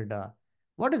numbered.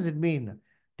 What does it mean?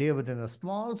 They within the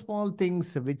small, small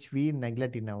things which we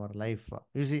neglect in our life.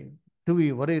 You see, do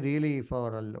we worry really if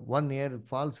our one hair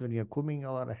falls when you're combing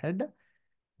our head?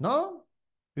 No.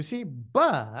 You see,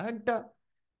 but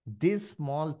these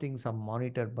small things are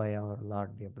monitored by our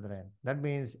Lord, dear brethren. That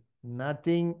means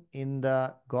nothing in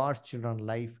the God's children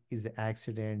life is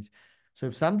accidents. So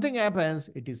if something happens,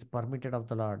 it is permitted of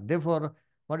the Lord. Therefore,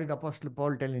 what did Apostle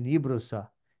Paul tell in Hebrews?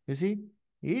 You see,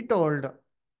 he told,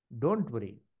 don't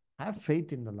worry, have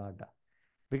faith in the Lord.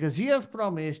 Because he has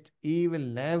promised he will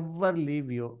never leave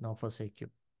you nor forsake you.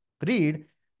 Read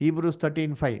Hebrews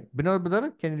 13:5. Binod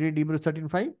brother, can you read Hebrews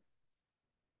 13:5?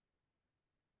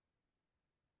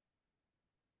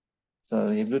 So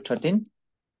Hebrew 13,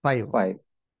 5. 5.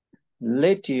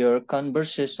 Let your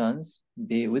conversations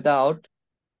be without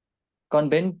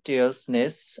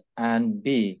covetousness, and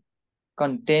be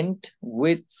content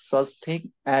with such things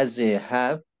as ye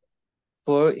have,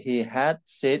 for he hath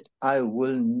said, I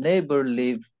will never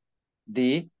leave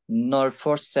thee nor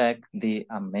forsake thee.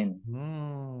 Amen.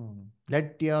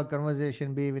 Let your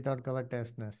conversation be without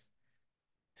covetousness.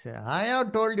 Say, I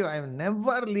have told you, I will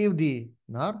never leave thee,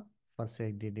 nor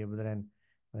forsake thee, dear brethren.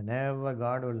 Whenever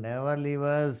God will never leave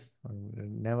us, will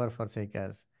never forsake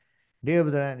us. Dear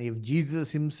brethren, if Jesus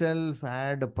himself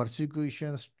had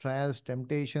persecutions, trials,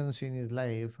 temptations in his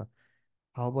life,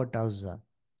 how about us?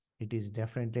 It is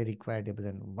definitely required, dear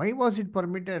brethren. Why was it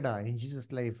permitted in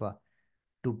Jesus' life?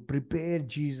 To prepare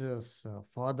Jesus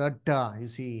for that, you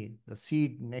see, the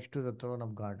seat next to the throne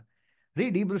of God.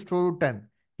 Read Hebrews 2:10.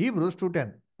 Hebrews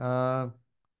 2:10.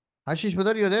 Ashish,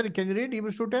 brother, you're there. Can you read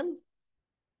Hebrews 2:10?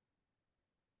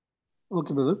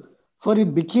 Okay, brother. For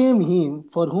it became him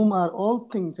for whom are all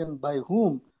things and by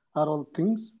whom are all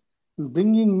things,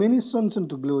 bringing many sons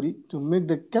into glory, to make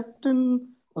the captain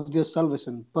of their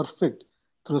salvation perfect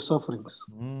through sufferings.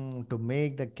 To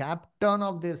make the captain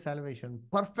of their salvation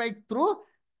perfect through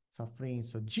suffering.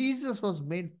 So Jesus was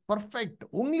made perfect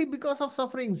only because of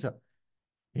sufferings.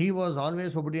 He was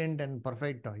always obedient and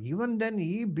perfect. Even then,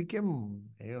 he became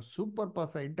super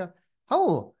perfect.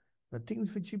 How? The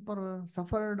things which he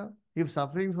suffered. If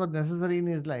sufferings were necessary in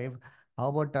his life, how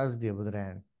about us, dear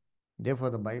brethren? Therefore,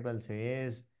 the Bible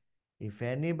says, if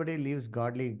anybody lives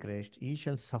godly in Christ, he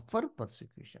shall suffer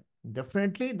persecution.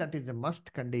 Definitely, that is a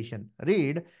must condition.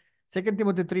 Read 2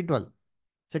 Timothy 3:12.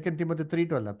 2 Timothy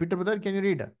 3:12. Peter, brother, can you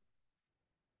read?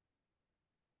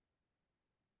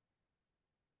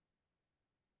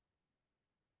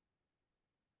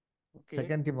 Okay.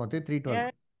 2 Timothy 3:12.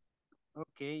 Yeah,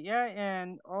 okay, yeah,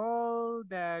 and all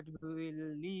that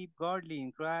will live godly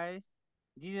in Christ,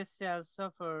 Jesus shall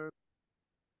suffer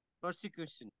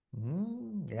persecution.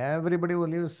 Everybody who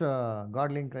lives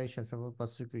godly in Christ shall suffer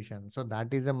persecution. So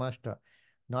that is a must.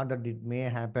 not that it may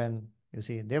happen. You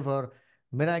see, therefore,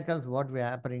 miracles, what we are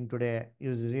happening today,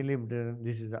 is really,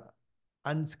 this is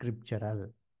unscriptural.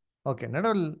 Okay,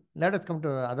 now let us come to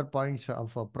other points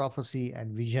of prophecy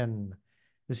and vision.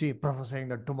 You see, prophesying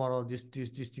that tomorrow these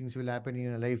things will happen in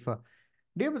your life.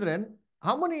 Dear brethren,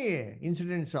 how many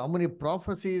incidents, how many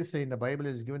prophecies in the Bible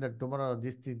is given that tomorrow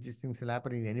these things will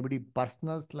happen in anybody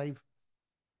personal life?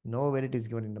 Nowhere it is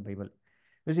given in the Bible.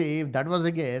 You see, if that was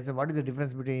the case, what is the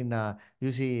difference between,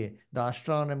 you see, the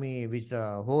astronomy which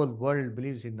the whole world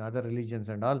believes in, other religions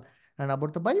and all, and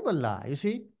about the Bible law? You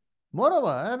see,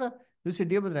 moreover, you see,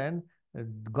 dear brethren,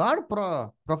 God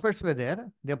prophets were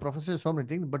there. They prophesied so many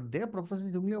things, but they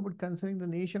prophesied only about concerning the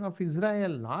nation of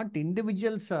Israel, not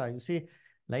individuals. You see,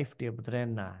 life, dear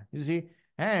brethren. You see,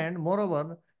 and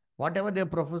moreover, whatever they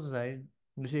prophesied,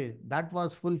 you see, that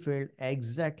was fulfilled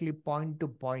exactly point to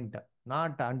point,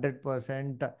 not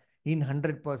 100%, in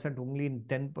 100%, only in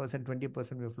 10%,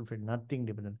 20% we fulfilled. Nothing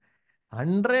different.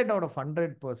 100 out of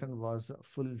 100% was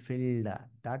fulfilled.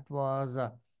 That was,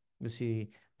 you see,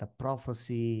 the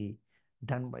prophecy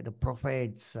done by the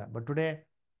prophets. But today,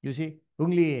 you see,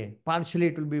 only partially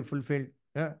it will be fulfilled.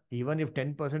 Even if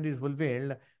 10% is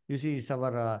fulfilled, you see, it's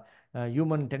our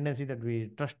human tendency that we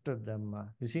trust them.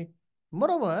 You see,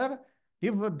 moreover,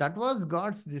 if that was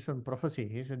God's this one prophecy,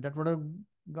 he said that would have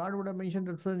God would have mentioned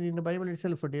that one in the Bible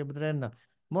itself. Dear brethren.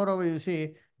 Moreover, you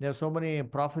see, there are so many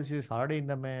prophecies already in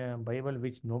the Bible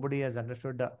which nobody has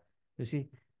understood. You see,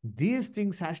 these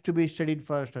things has to be studied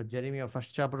first. Jeremiah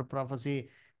first chapter prophecy,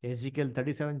 Ezekiel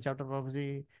 37 chapter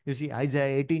prophecy. You see,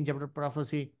 Isaiah 18 chapter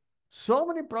prophecy. So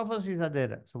many prophecies are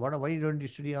there. So why don't you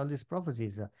study all these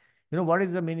prophecies? You know what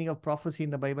is the meaning of prophecy in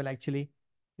the Bible actually?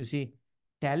 You see,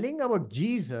 telling about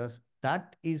Jesus,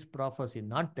 that is prophecy,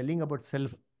 not telling about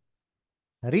self.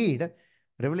 Read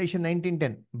Revelation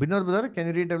 19:10. Binor brother, can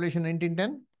you read Revelation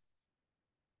 19:10?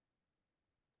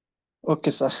 Okay,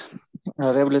 sir.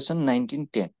 Revelation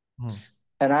 19:10. Hmm.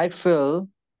 And I fell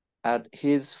at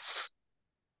his.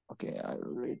 Okay, I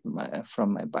read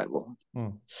from my Bible. Hmm.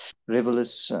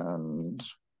 Revelation.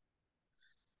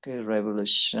 Okay,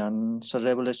 Revelation. So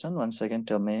Revelation. One second.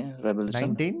 Tell me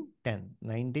Revelation. 19:10.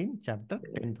 19 chapter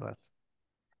 10th verse.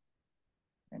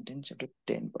 19 chapter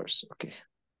 10 verse. Okay.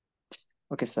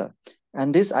 Okay, sir.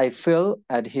 And this I fell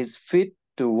at his feet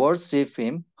to worship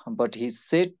him, but he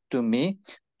said to me,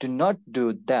 "Do not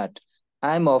do that.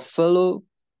 I am a fellow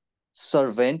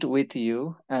servant with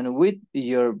you and with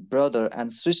your brother and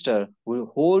sister who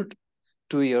hold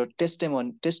to your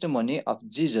testimony of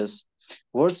Jesus.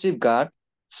 Worship God,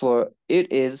 for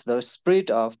it is the spirit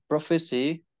of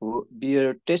prophecy who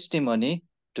bear testimony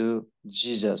to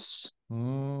Jesus."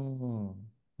 Hmm.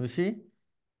 You see,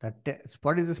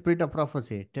 what is the spirit of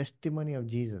prophecy? Testimony of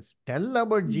Jesus. Tell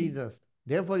about Jesus.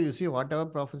 Therefore, you see, whatever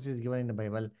prophecy is given in the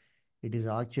Bible, it is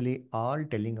actually all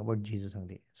telling about Jesus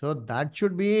only. So that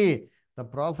should be the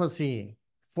prophecy,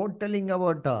 foretelling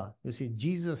about, you see,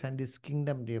 Jesus and his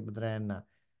kingdom, dear brethren.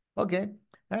 Okay.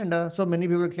 And so many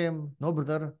people claim, no,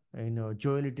 brother,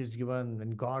 Joel it is given,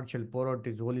 when God shall pour out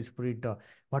his Holy Spirit,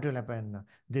 what will happen?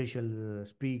 They shall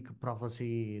speak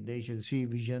prophecy, they shall see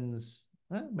visions.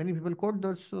 Many people quote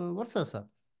those verses.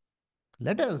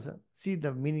 Let us see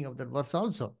the meaning of that verse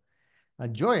also.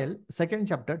 Joel, second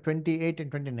chapter, 28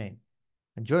 and 29.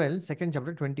 Joel, second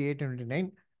chapter, 28 and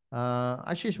 29.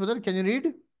 Ashish, brother, can you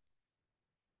read?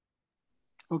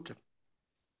 Okay.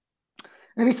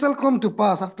 And it shall come to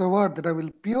pass afterward that I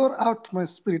will pour out my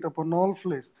spirit upon all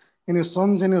flesh, and your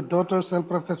sons and your daughters shall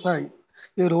prophesy.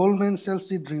 Your old men shall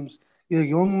see dreams, your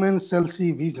young men shall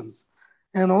see visions.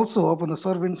 And also upon the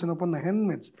servants and upon the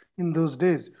handmaids in those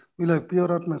days will I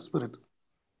pour out my spirit.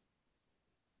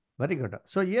 Very good.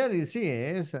 So here you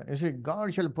see,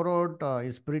 God shall pour out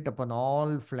his spirit upon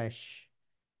all flesh.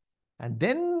 And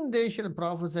then they shall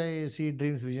prophesy, see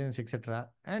dreams, visions, etc.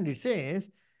 And it says,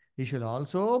 he shall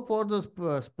also pour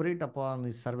the spirit upon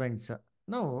his servants.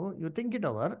 Now, you think it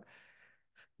over.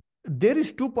 There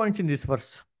is 2 points in this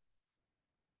verse.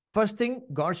 First thing,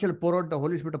 God shall pour out the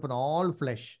Holy Spirit upon all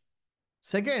flesh.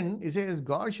 Second, he says,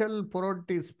 God shall pour out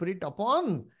his spirit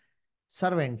upon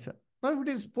servants. Now, if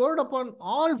it is poured upon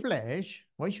all flesh,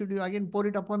 why should you again pour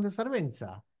it upon the servants?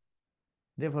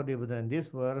 Therefore, dear brethren, this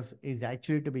verse is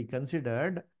actually to be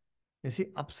considered, you see,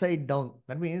 upside down.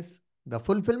 That means the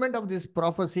fulfillment of this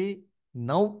prophecy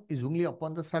now is only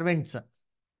upon the servants,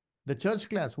 the church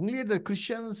class, only the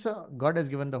Christians, God has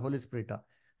given the Holy Spirit,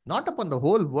 not upon the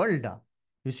whole world.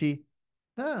 You see,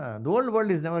 the whole world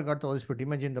is never got the Holy Spirit.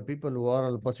 Imagine the people who are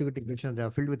all persecuting Christians, they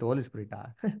are filled with the Holy Spirit.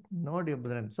 No, dear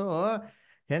brethren. So,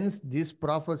 hence, this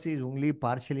prophecy is only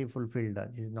partially fulfilled.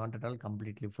 This is not at all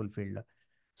completely fulfilled.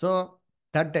 So,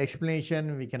 That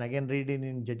explanation we can again read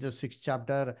in Judges 6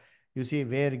 chapter. You see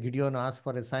where Gideon asks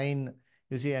for a sign.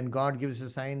 You see, and God gives a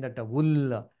sign that the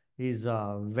wool is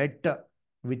wet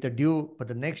with the dew. But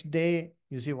the next day,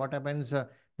 you see what happens,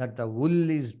 that the wool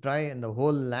is dry and the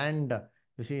whole land,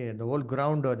 you see, the whole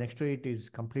ground next to it is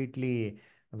completely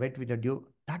wet with the dew.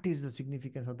 That is the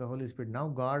significance of the Holy Spirit. Now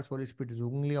God's Holy Spirit is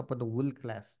only upon the wool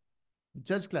class,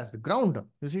 church class, the ground.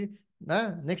 You see,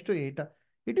 next to it,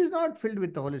 it is not filled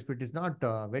with the Holy Spirit. It is not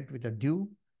wet with the dew.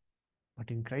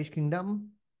 But in Christ's kingdom,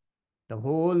 the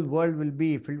whole world will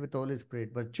be filled with the Holy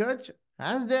Spirit. But church,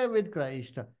 as they are with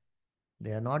Christ,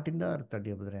 they are not in the earth,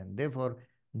 dear brethren. Therefore,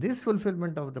 this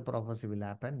fulfillment of the prophecy will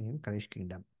happen in Christ's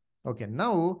kingdom. Okay,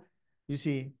 now you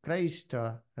see, Christ,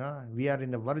 we are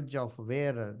in the verge of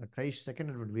where Christ's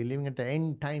second advent. We are living at the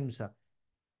end times.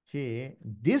 See,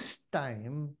 this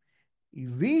time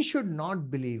we should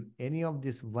not believe any of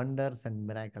these wonders and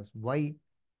miracles. Why?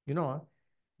 You know,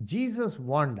 Jesus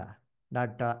warned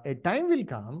that a time will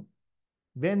come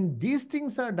when these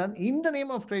things are done in the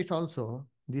name of Christ also,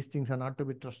 these things are not to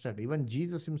be trusted. Even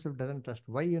Jesus himself doesn't trust.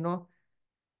 Why?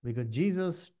 Because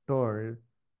Jesus told,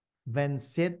 when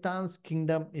Satan's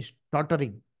kingdom is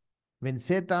tottering, when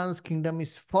Satan's kingdom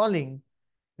is falling,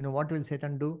 what will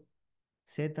Satan do?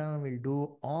 Satan will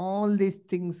do all these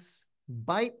things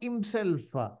by himself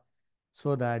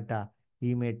so that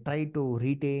he may try to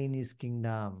retain his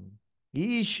kingdom.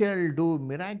 He shall do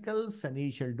miracles and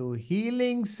he shall do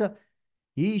healings.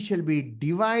 He shall be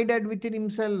divided within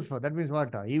himself. That means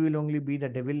what? He will only be the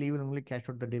devil. He will only cast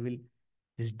out the devil.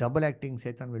 This double acting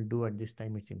Satan will do at this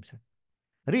time, it seems.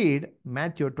 Read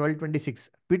Matthew 12:26.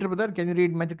 Peter, brother, can you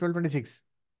read Matthew 12:26?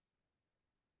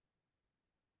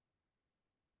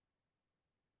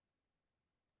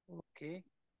 Okay.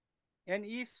 And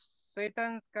if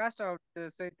Satan cast out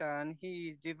Satan,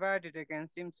 he is divided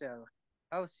against himself.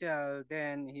 How shall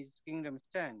then his kingdom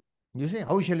stand? You say,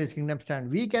 how shall his kingdom stand?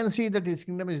 We can see that his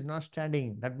kingdom is not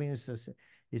standing. That means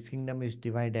his kingdom is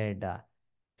divided.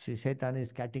 See, Satan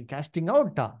is casting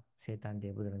out Satan.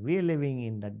 We are living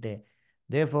in that day.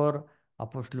 Therefore,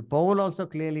 Apostle Paul also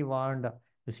clearly warned,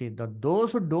 you see, that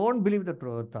those who don't believe the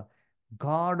truth,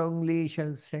 God only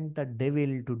shall send the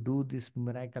devil to do these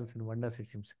miracles and wonders, it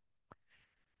seems.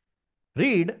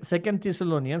 Read 2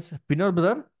 Thessalonians. Pinor,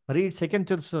 brother, read 2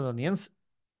 Thessalonians,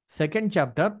 second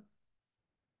chapter,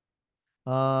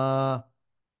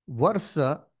 verse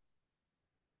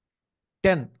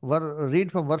 10.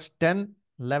 Read from verse 10,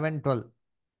 11, 12.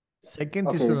 Second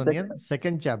Okay, Thessalonians,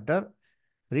 second chapter.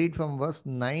 Read from verse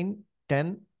 9,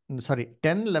 10, sorry,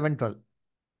 10, 11, 12.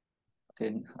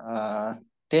 okay,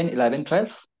 10, 11,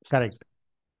 12. Correct.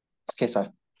 Okay,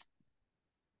 sir.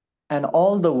 And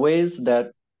all the ways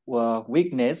that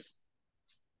weakness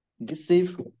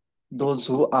deceive those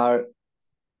who are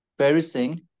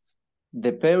perishing,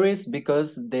 they perish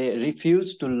because they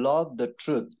refuse to love the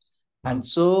truth and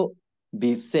so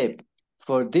be saved.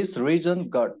 For this reason,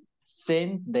 God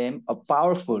sent them a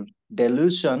powerful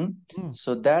delusion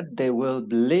so that they will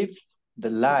believe the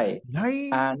lie. Lie.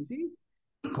 And, See?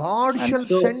 God and shall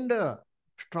so send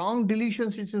strong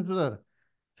delusions, it seems, brother,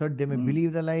 so they may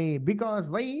believe the lie. Because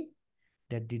why?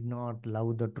 They did not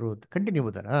love the truth. Continue,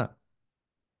 brother.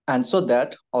 and so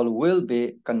that all will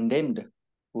be condemned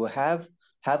who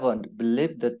haven't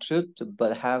believed the truth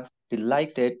but have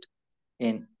delighted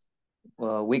in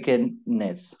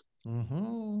wickedness.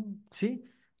 See,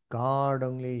 God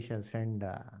only shall send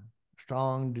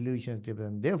strong delusions to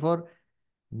them. Therefore,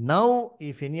 now,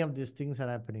 if any of these things are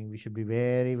happening, we should be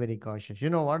very, very cautious. You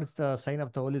know what is the sign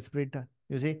of the Holy Spirit?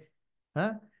 You see,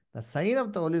 huh? The sign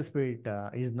of the Holy Spirit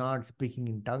is not speaking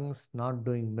in tongues, not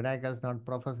doing miracles, not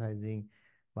prophesying,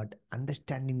 but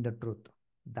understanding the truth.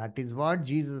 That is what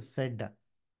Jesus said.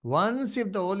 Once,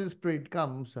 if the Holy Spirit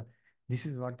comes, this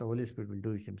is what the Holy Spirit will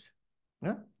do, it seems.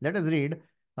 Huh? Let us read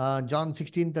John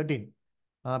 16:13.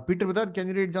 Peter, brother, can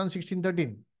you read John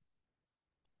 16:13?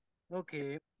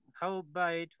 Okay.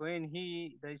 Howbeit, when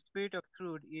he, the Spirit of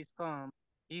truth, is come,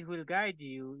 he will guide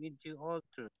you into all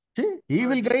truth. See, he For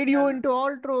will he guide you shall into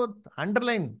all truth.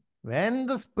 Underline. When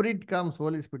the Spirit comes,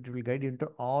 Holy Spirit will guide you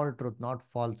into all truth, not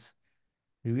false.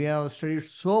 We have studied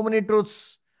so many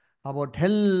truths about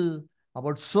hell,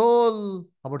 about soul,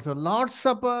 about the Lord's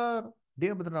Supper,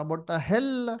 dear brethren, about the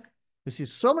hell. You see,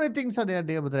 so many things are there,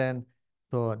 dear brethren.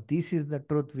 So this is the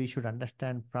truth we should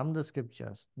understand from the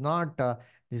scriptures, not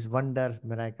these wonders,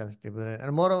 miracles, dear brethren.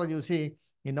 And moreover, you see,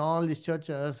 in all these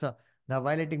churches, they are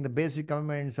violating the basic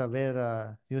commandments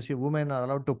where you see women are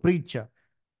allowed to preach.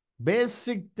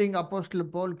 Basic thing, Apostle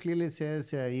Paul clearly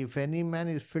says, if any man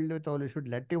is filled with the Holy Spirit,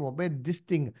 let him obey this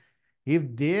thing.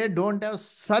 If they don't have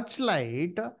such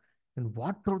light, And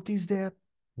what truth is there?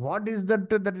 What is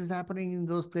that is happening in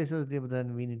those places?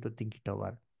 Then we need to think it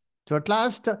over. So at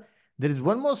last, there is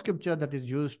one more scripture that is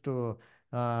used to,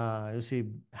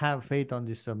 have faith on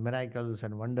these miracles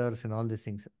and wonders and all these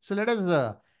things. So let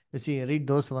us, read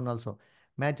those one also.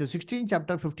 Matthew 16,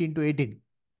 chapter 15 to 18.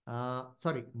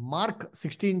 Mark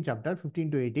 16, chapter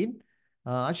 15 to 18.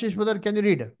 Ashish brother, can you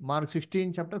read Mark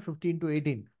 16, chapter 15 to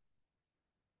 18?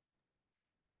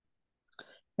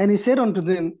 And he said unto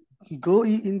them, Go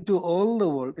ye into all the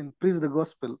world and preach the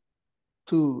gospel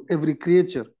to every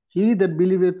creature. He that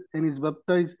believeth and is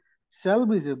baptized shall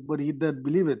be saved, but he that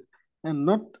believeth and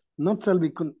not shall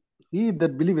be he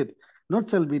that believeth not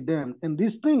shall be damned. And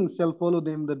these things shall follow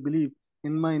them that believe.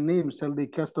 In my name shall they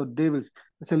cast out devils,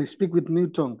 they shall speak with new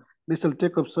tongue, they shall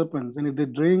take up serpents, and if they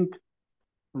drink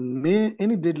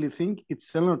any deadly thing, it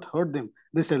shall not hurt them.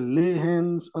 They shall lay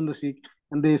hands on the sick,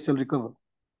 and they shall recover.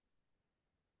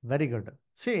 Very good.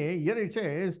 See, here it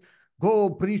says, go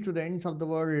preach to the ends of the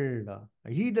world.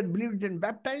 He that believes and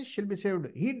baptized shall be saved.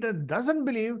 He that doesn't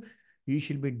believe, he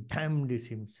shall be damned, it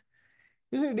seems.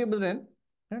 You see, dear brethren,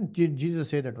 and Jesus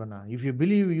said that one. If you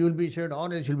believe, you will be saved,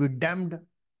 or else you will be damned.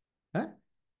 Huh?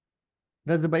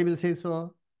 Does the Bible say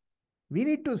so? We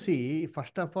need to see,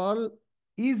 first of all,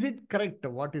 is it correct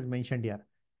what is mentioned here?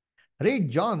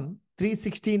 Read John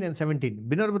 3:16 and 17.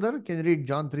 Binor brother, can you read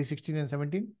John 3:16 and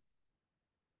 17?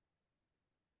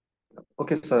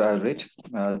 Okay, sir, I'll read.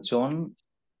 John,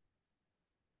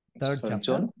 Third sorry, chapter.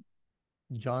 John.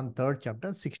 John 3rd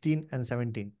chapter 16 and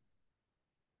 17.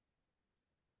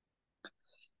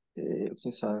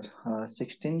 Okay, sir.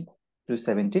 16 to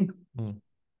 17.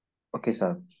 Okay,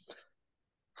 sir.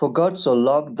 For God so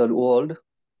loved the world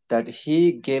that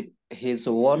he gave his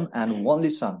one and only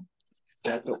Son,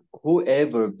 that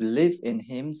whoever believes in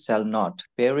him shall not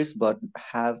perish but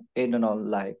have eternal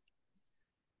life.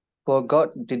 For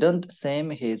God didn't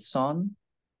send his Son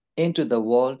into the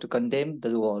world to condemn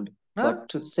the world, Huh? but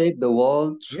to save the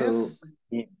world through Yes.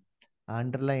 him.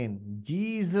 Underline.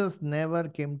 Jesus never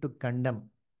came to condemn,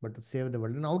 but to save the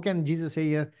world. Now, how can Jesus say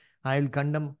here, I will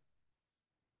condemn?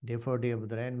 Therefore, dear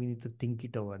brethren, we need to think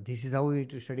it over. This is how we need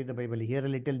to study the Bible. Here a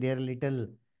little, there a little.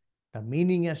 The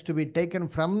meaning has to be taken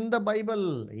from the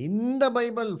Bible, in the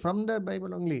Bible, from the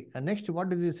Bible only. And next, what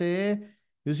does he say?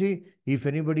 You see, if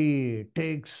anybody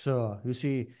takes, a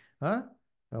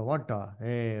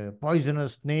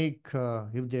poisonous snake,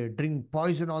 if they drink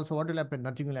poison also, what will happen?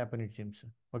 Nothing will happen, it seems.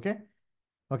 Okay?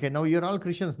 Okay, now you're all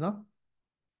Christians, no?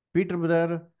 Peter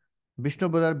brother, Vishnu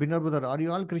brother, Binor brother, are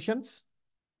you all Christians?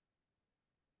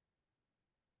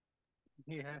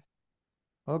 Yes.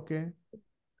 Okay.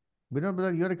 Binor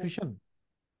brother, you're a Christian.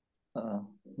 Uh,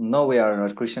 no, we are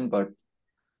not Christian, but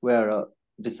we are a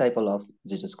disciple of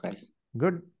Jesus Christ.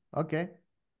 Good. Okay.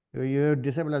 You're a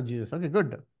disciple of Jesus. Okay,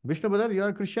 good. Vishnu brother, you're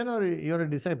a Christian or you're a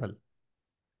disciple?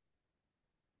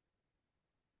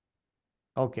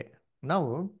 Okay.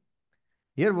 Now,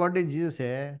 here what did Jesus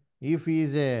say? If he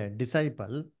is a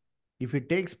disciple, if he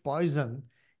takes poison,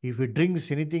 if he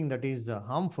drinks anything that is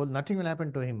harmful, nothing will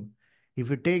happen to him. If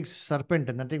he takes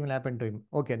serpent, nothing will happen to him.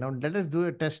 Okay, now let us do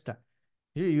a test.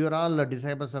 You're all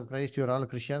disciples of Christ, you're all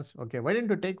Christians. Okay, why don't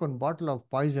you take one bottle of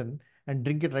poison and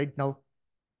drink it right now?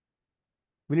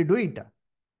 Will you do it?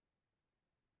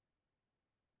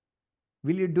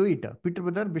 Will you do it? Peter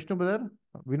brother, Vishnu brother,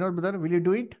 Vinod brother, will you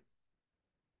do it?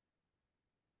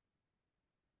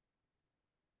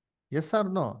 Yes or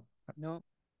no? No.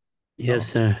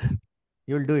 Yes, No. sir.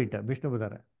 You will do it, Vishnu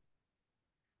brother.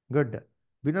 Good.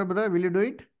 Vinod brother, will you do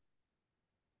it?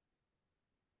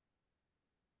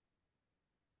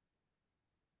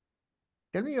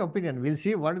 Tell me your opinion. We'll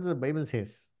see what the Bible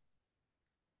says.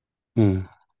 Hmm.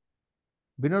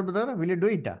 Vinod brother, will you do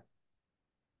it?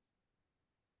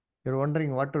 You're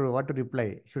wondering what to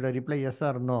reply. Should I reply yes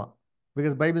or no?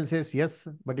 Because Bible says yes,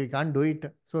 but you can't do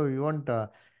it. So you want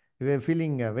you are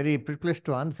feeling very perplexed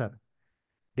to answer.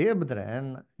 Dear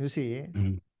brethren, you see,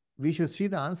 Hmm. we should see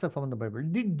the answer from the Bible.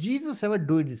 Did Jesus ever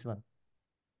do this one?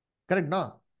 Correct,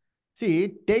 no?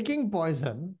 See, taking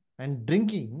poison and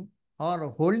drinking or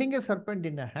holding a serpent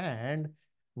in a hand,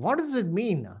 what does it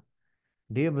mean?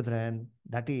 Dear brethren,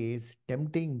 that is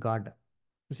tempting God.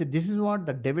 You see, this is what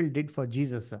the devil did for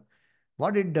Jesus.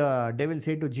 What did the devil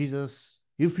say to Jesus?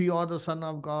 If you are the Son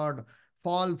of God,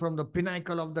 fall from the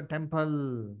pinnacle of the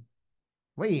temple.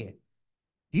 Why?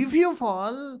 If you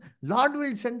fall, Lord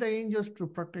will send the angels to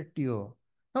protect you.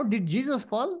 Now, did Jesus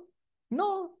fall?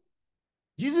 No,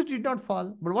 Jesus did not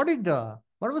fall. But what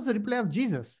was the reply of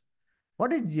Jesus?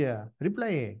 What did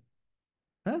reply?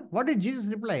 Huh? What did Jesus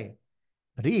reply?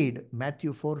 Read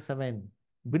Matthew 4:7.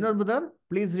 Binor brother,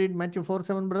 Please read Matthew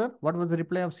 4:7, brother. What was the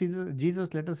reply of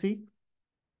Jesus? Let us see.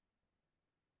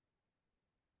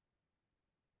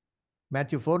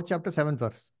 Matthew 4, chapter 7,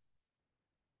 verse.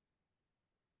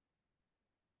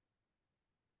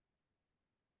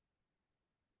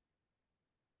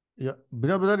 Yeah.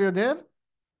 Brother, you're there?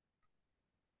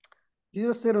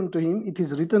 Jesus said unto him, It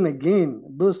is written again,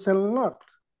 Thou shalt not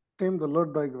tempt the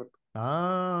Lord thy God.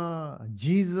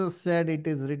 Jesus said, it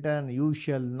is written, you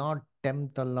shall not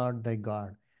tempt the Lord thy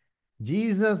God.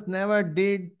 Jesus never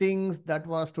did things that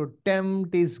was to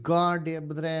tempt his God, dear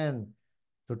brethren.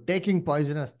 So taking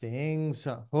poisonous things,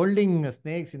 holding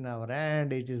snakes in our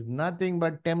hand, it is nothing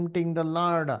but tempting the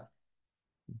Lord.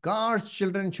 God's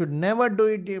children should never do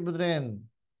it, dear brethren.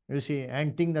 You see,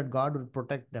 and think that God will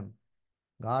protect them.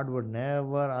 God would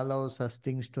never allow such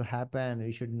things to happen.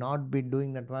 We should not be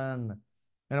doing that one.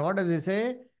 And what does he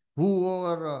say?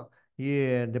 Whoever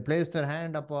they place their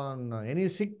hand upon any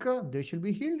sick, they shall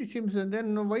be healed, it seems. And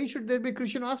then why should there be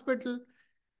Christian hospital?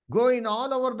 Go in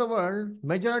all over the world.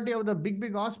 Majority of the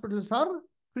big hospitals are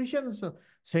Christians.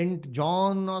 St.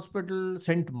 John Hospital,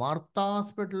 St. Martha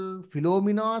Hospital,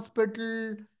 Philomena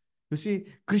Hospital. You see,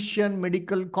 Christian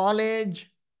Medical College.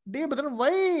 But then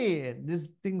why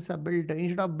these things are built?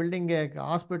 Instead of building a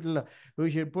hospital,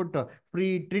 we should put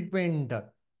free treatment.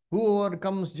 Whoever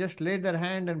comes, just lay their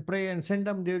hand and pray and send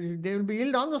them. They will be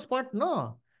healed on the spot.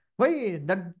 No. Why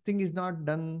that thing is not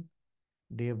done?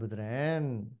 Dear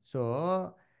brethren,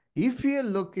 so if you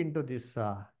look into this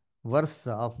verse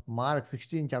of Mark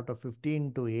 16, chapter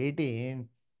 15 to 18,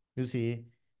 you see,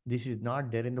 this is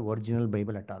not there in the original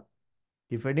Bible at all.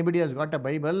 If anybody has got a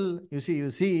Bible, you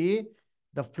see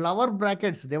the flower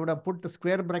brackets, they would have put the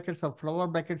square brackets of flower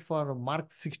brackets for Mark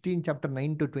 16, chapter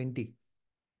 9 to 20.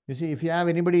 You see, if you have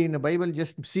anybody in the Bible,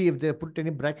 just see if they put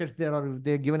any brackets there or if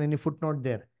they're given any footnote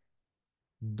there.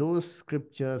 Those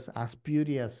scriptures are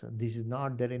spurious. This is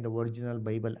not there in the original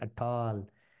Bible at all.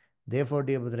 Therefore,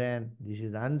 dear brethren, this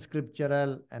is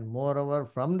unscriptural, and moreover,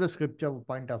 from the scripture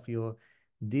point of view,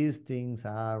 these things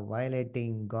are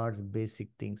violating God's basic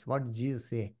things. What did Jesus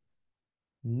say?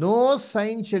 No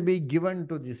sign shall be given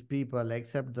to these people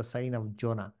except the sign of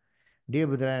Jonah. Dear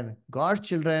brethren, God's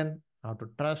children have to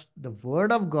trust the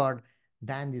word of God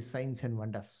than the signs and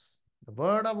wonders. The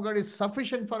word of God is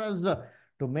sufficient for us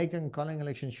to make a calling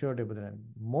election sure, dear brethren.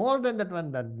 More than that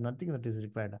one, that nothing that is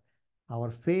required.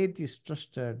 Our faith is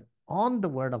trusted on the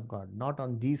word of God, not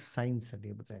on these signs,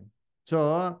 dear brethren.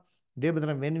 So, dear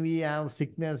brethren, when we have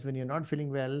sickness, when you're not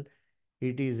feeling well,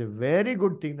 it is a very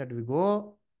good thing that we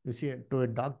go, you see, to a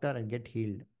doctor and get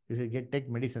healed. You see, take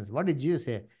medicines. What did Jesus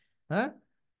say? Huh?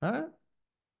 Huh?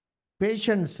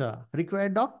 Patients require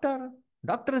doctor.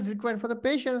 Doctor is required for the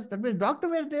patients. That means doctor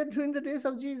were there during the days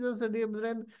of Jesus, dear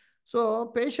brethren. So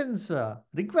patients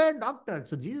require doctor.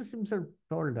 So Jesus himself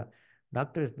told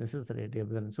doctor is necessary, dear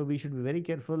brethren. So we should be very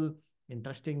careful in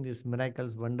trusting these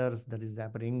miracles, wonders that is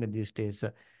happening these days.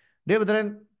 Dear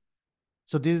brethren,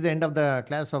 so this is the end of the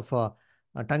class of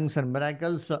tongues and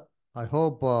miracles. I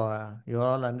hope you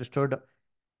all understood.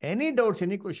 Any doubts,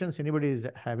 any questions anybody is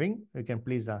having, you can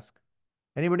please ask.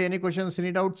 Anybody, any questions,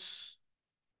 any doubts?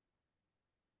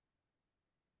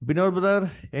 Binod brother,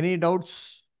 any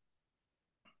doubts?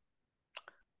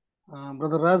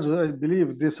 Brother Raju, I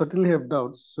believe they certainly have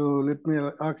doubts. So let me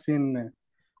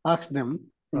ask them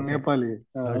in Okay. Nepali.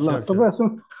 ल Sure,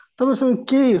 sure. तपाईँसँग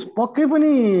केही पक्कै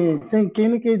पनि चाहिँ केही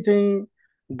न केही चाहिँ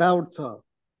डाउट छ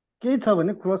केही छ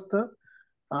भने प्रश्न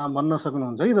भन्न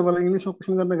सक्नुहुन्छ कि तपाईँलाई इङ्ग्लिसमा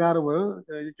क्वेसन गर्न गाह्रो भयो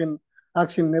यु क्यान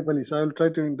ask in Nepali so I will try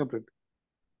to interpret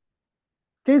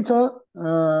केही छ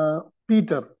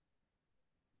पिटर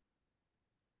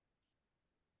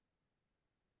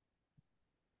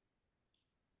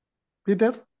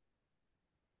पिटर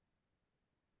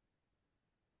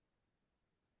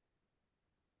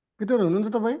पिटर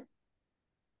हुनुहुन्छ तपाईँ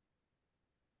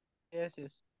Yes,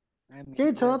 yes. I'm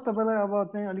केही छ here. तपाईँलाई अब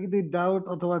चाहिँ अलिकति डाउट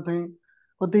अथवा चाहिँ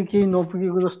कतै केही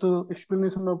नपुगेको जस्तो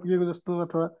एक्सप्लेनेसन नपुगेको जस्तो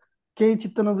अथवा केही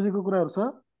चित्त नबुझेको कुराहरू छ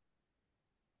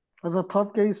अथवा थप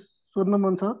केही सोध्न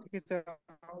मन छ ठिकै छ।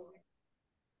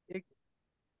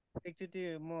 एकचोटि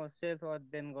म सेल्फ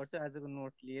अध्ययन गर्छु आजको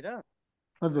नोट्स लिएर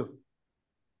हजुर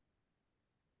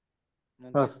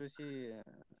हस् त्यसपछि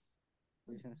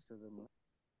क्वेसन सोधौँ म।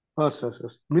 हस् हस्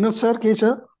हस् विनोद सर केही छ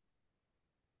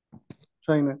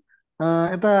छैन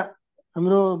यता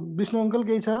हाम्रो विष्णु अङ्कल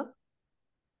केही छ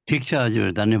ठिक छ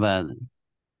हजुर धन्यवाद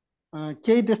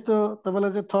केही त्यस्तो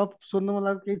तपाईँलाई चाहिँ थप सोध्न मन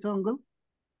लागेको केही छ अङ्कल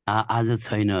आज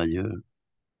छैन हजुर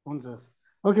हुन्छ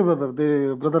okay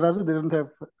brother Raju they don't have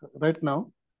right now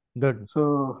Good. So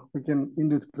we can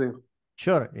इन्ड with prayer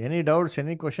Sure. Any doubts,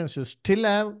 any questions you still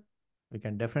have, We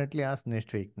can definitely ask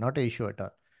next week. Not an issue at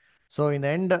all. So in the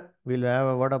end, we'll have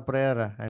a word of prayer and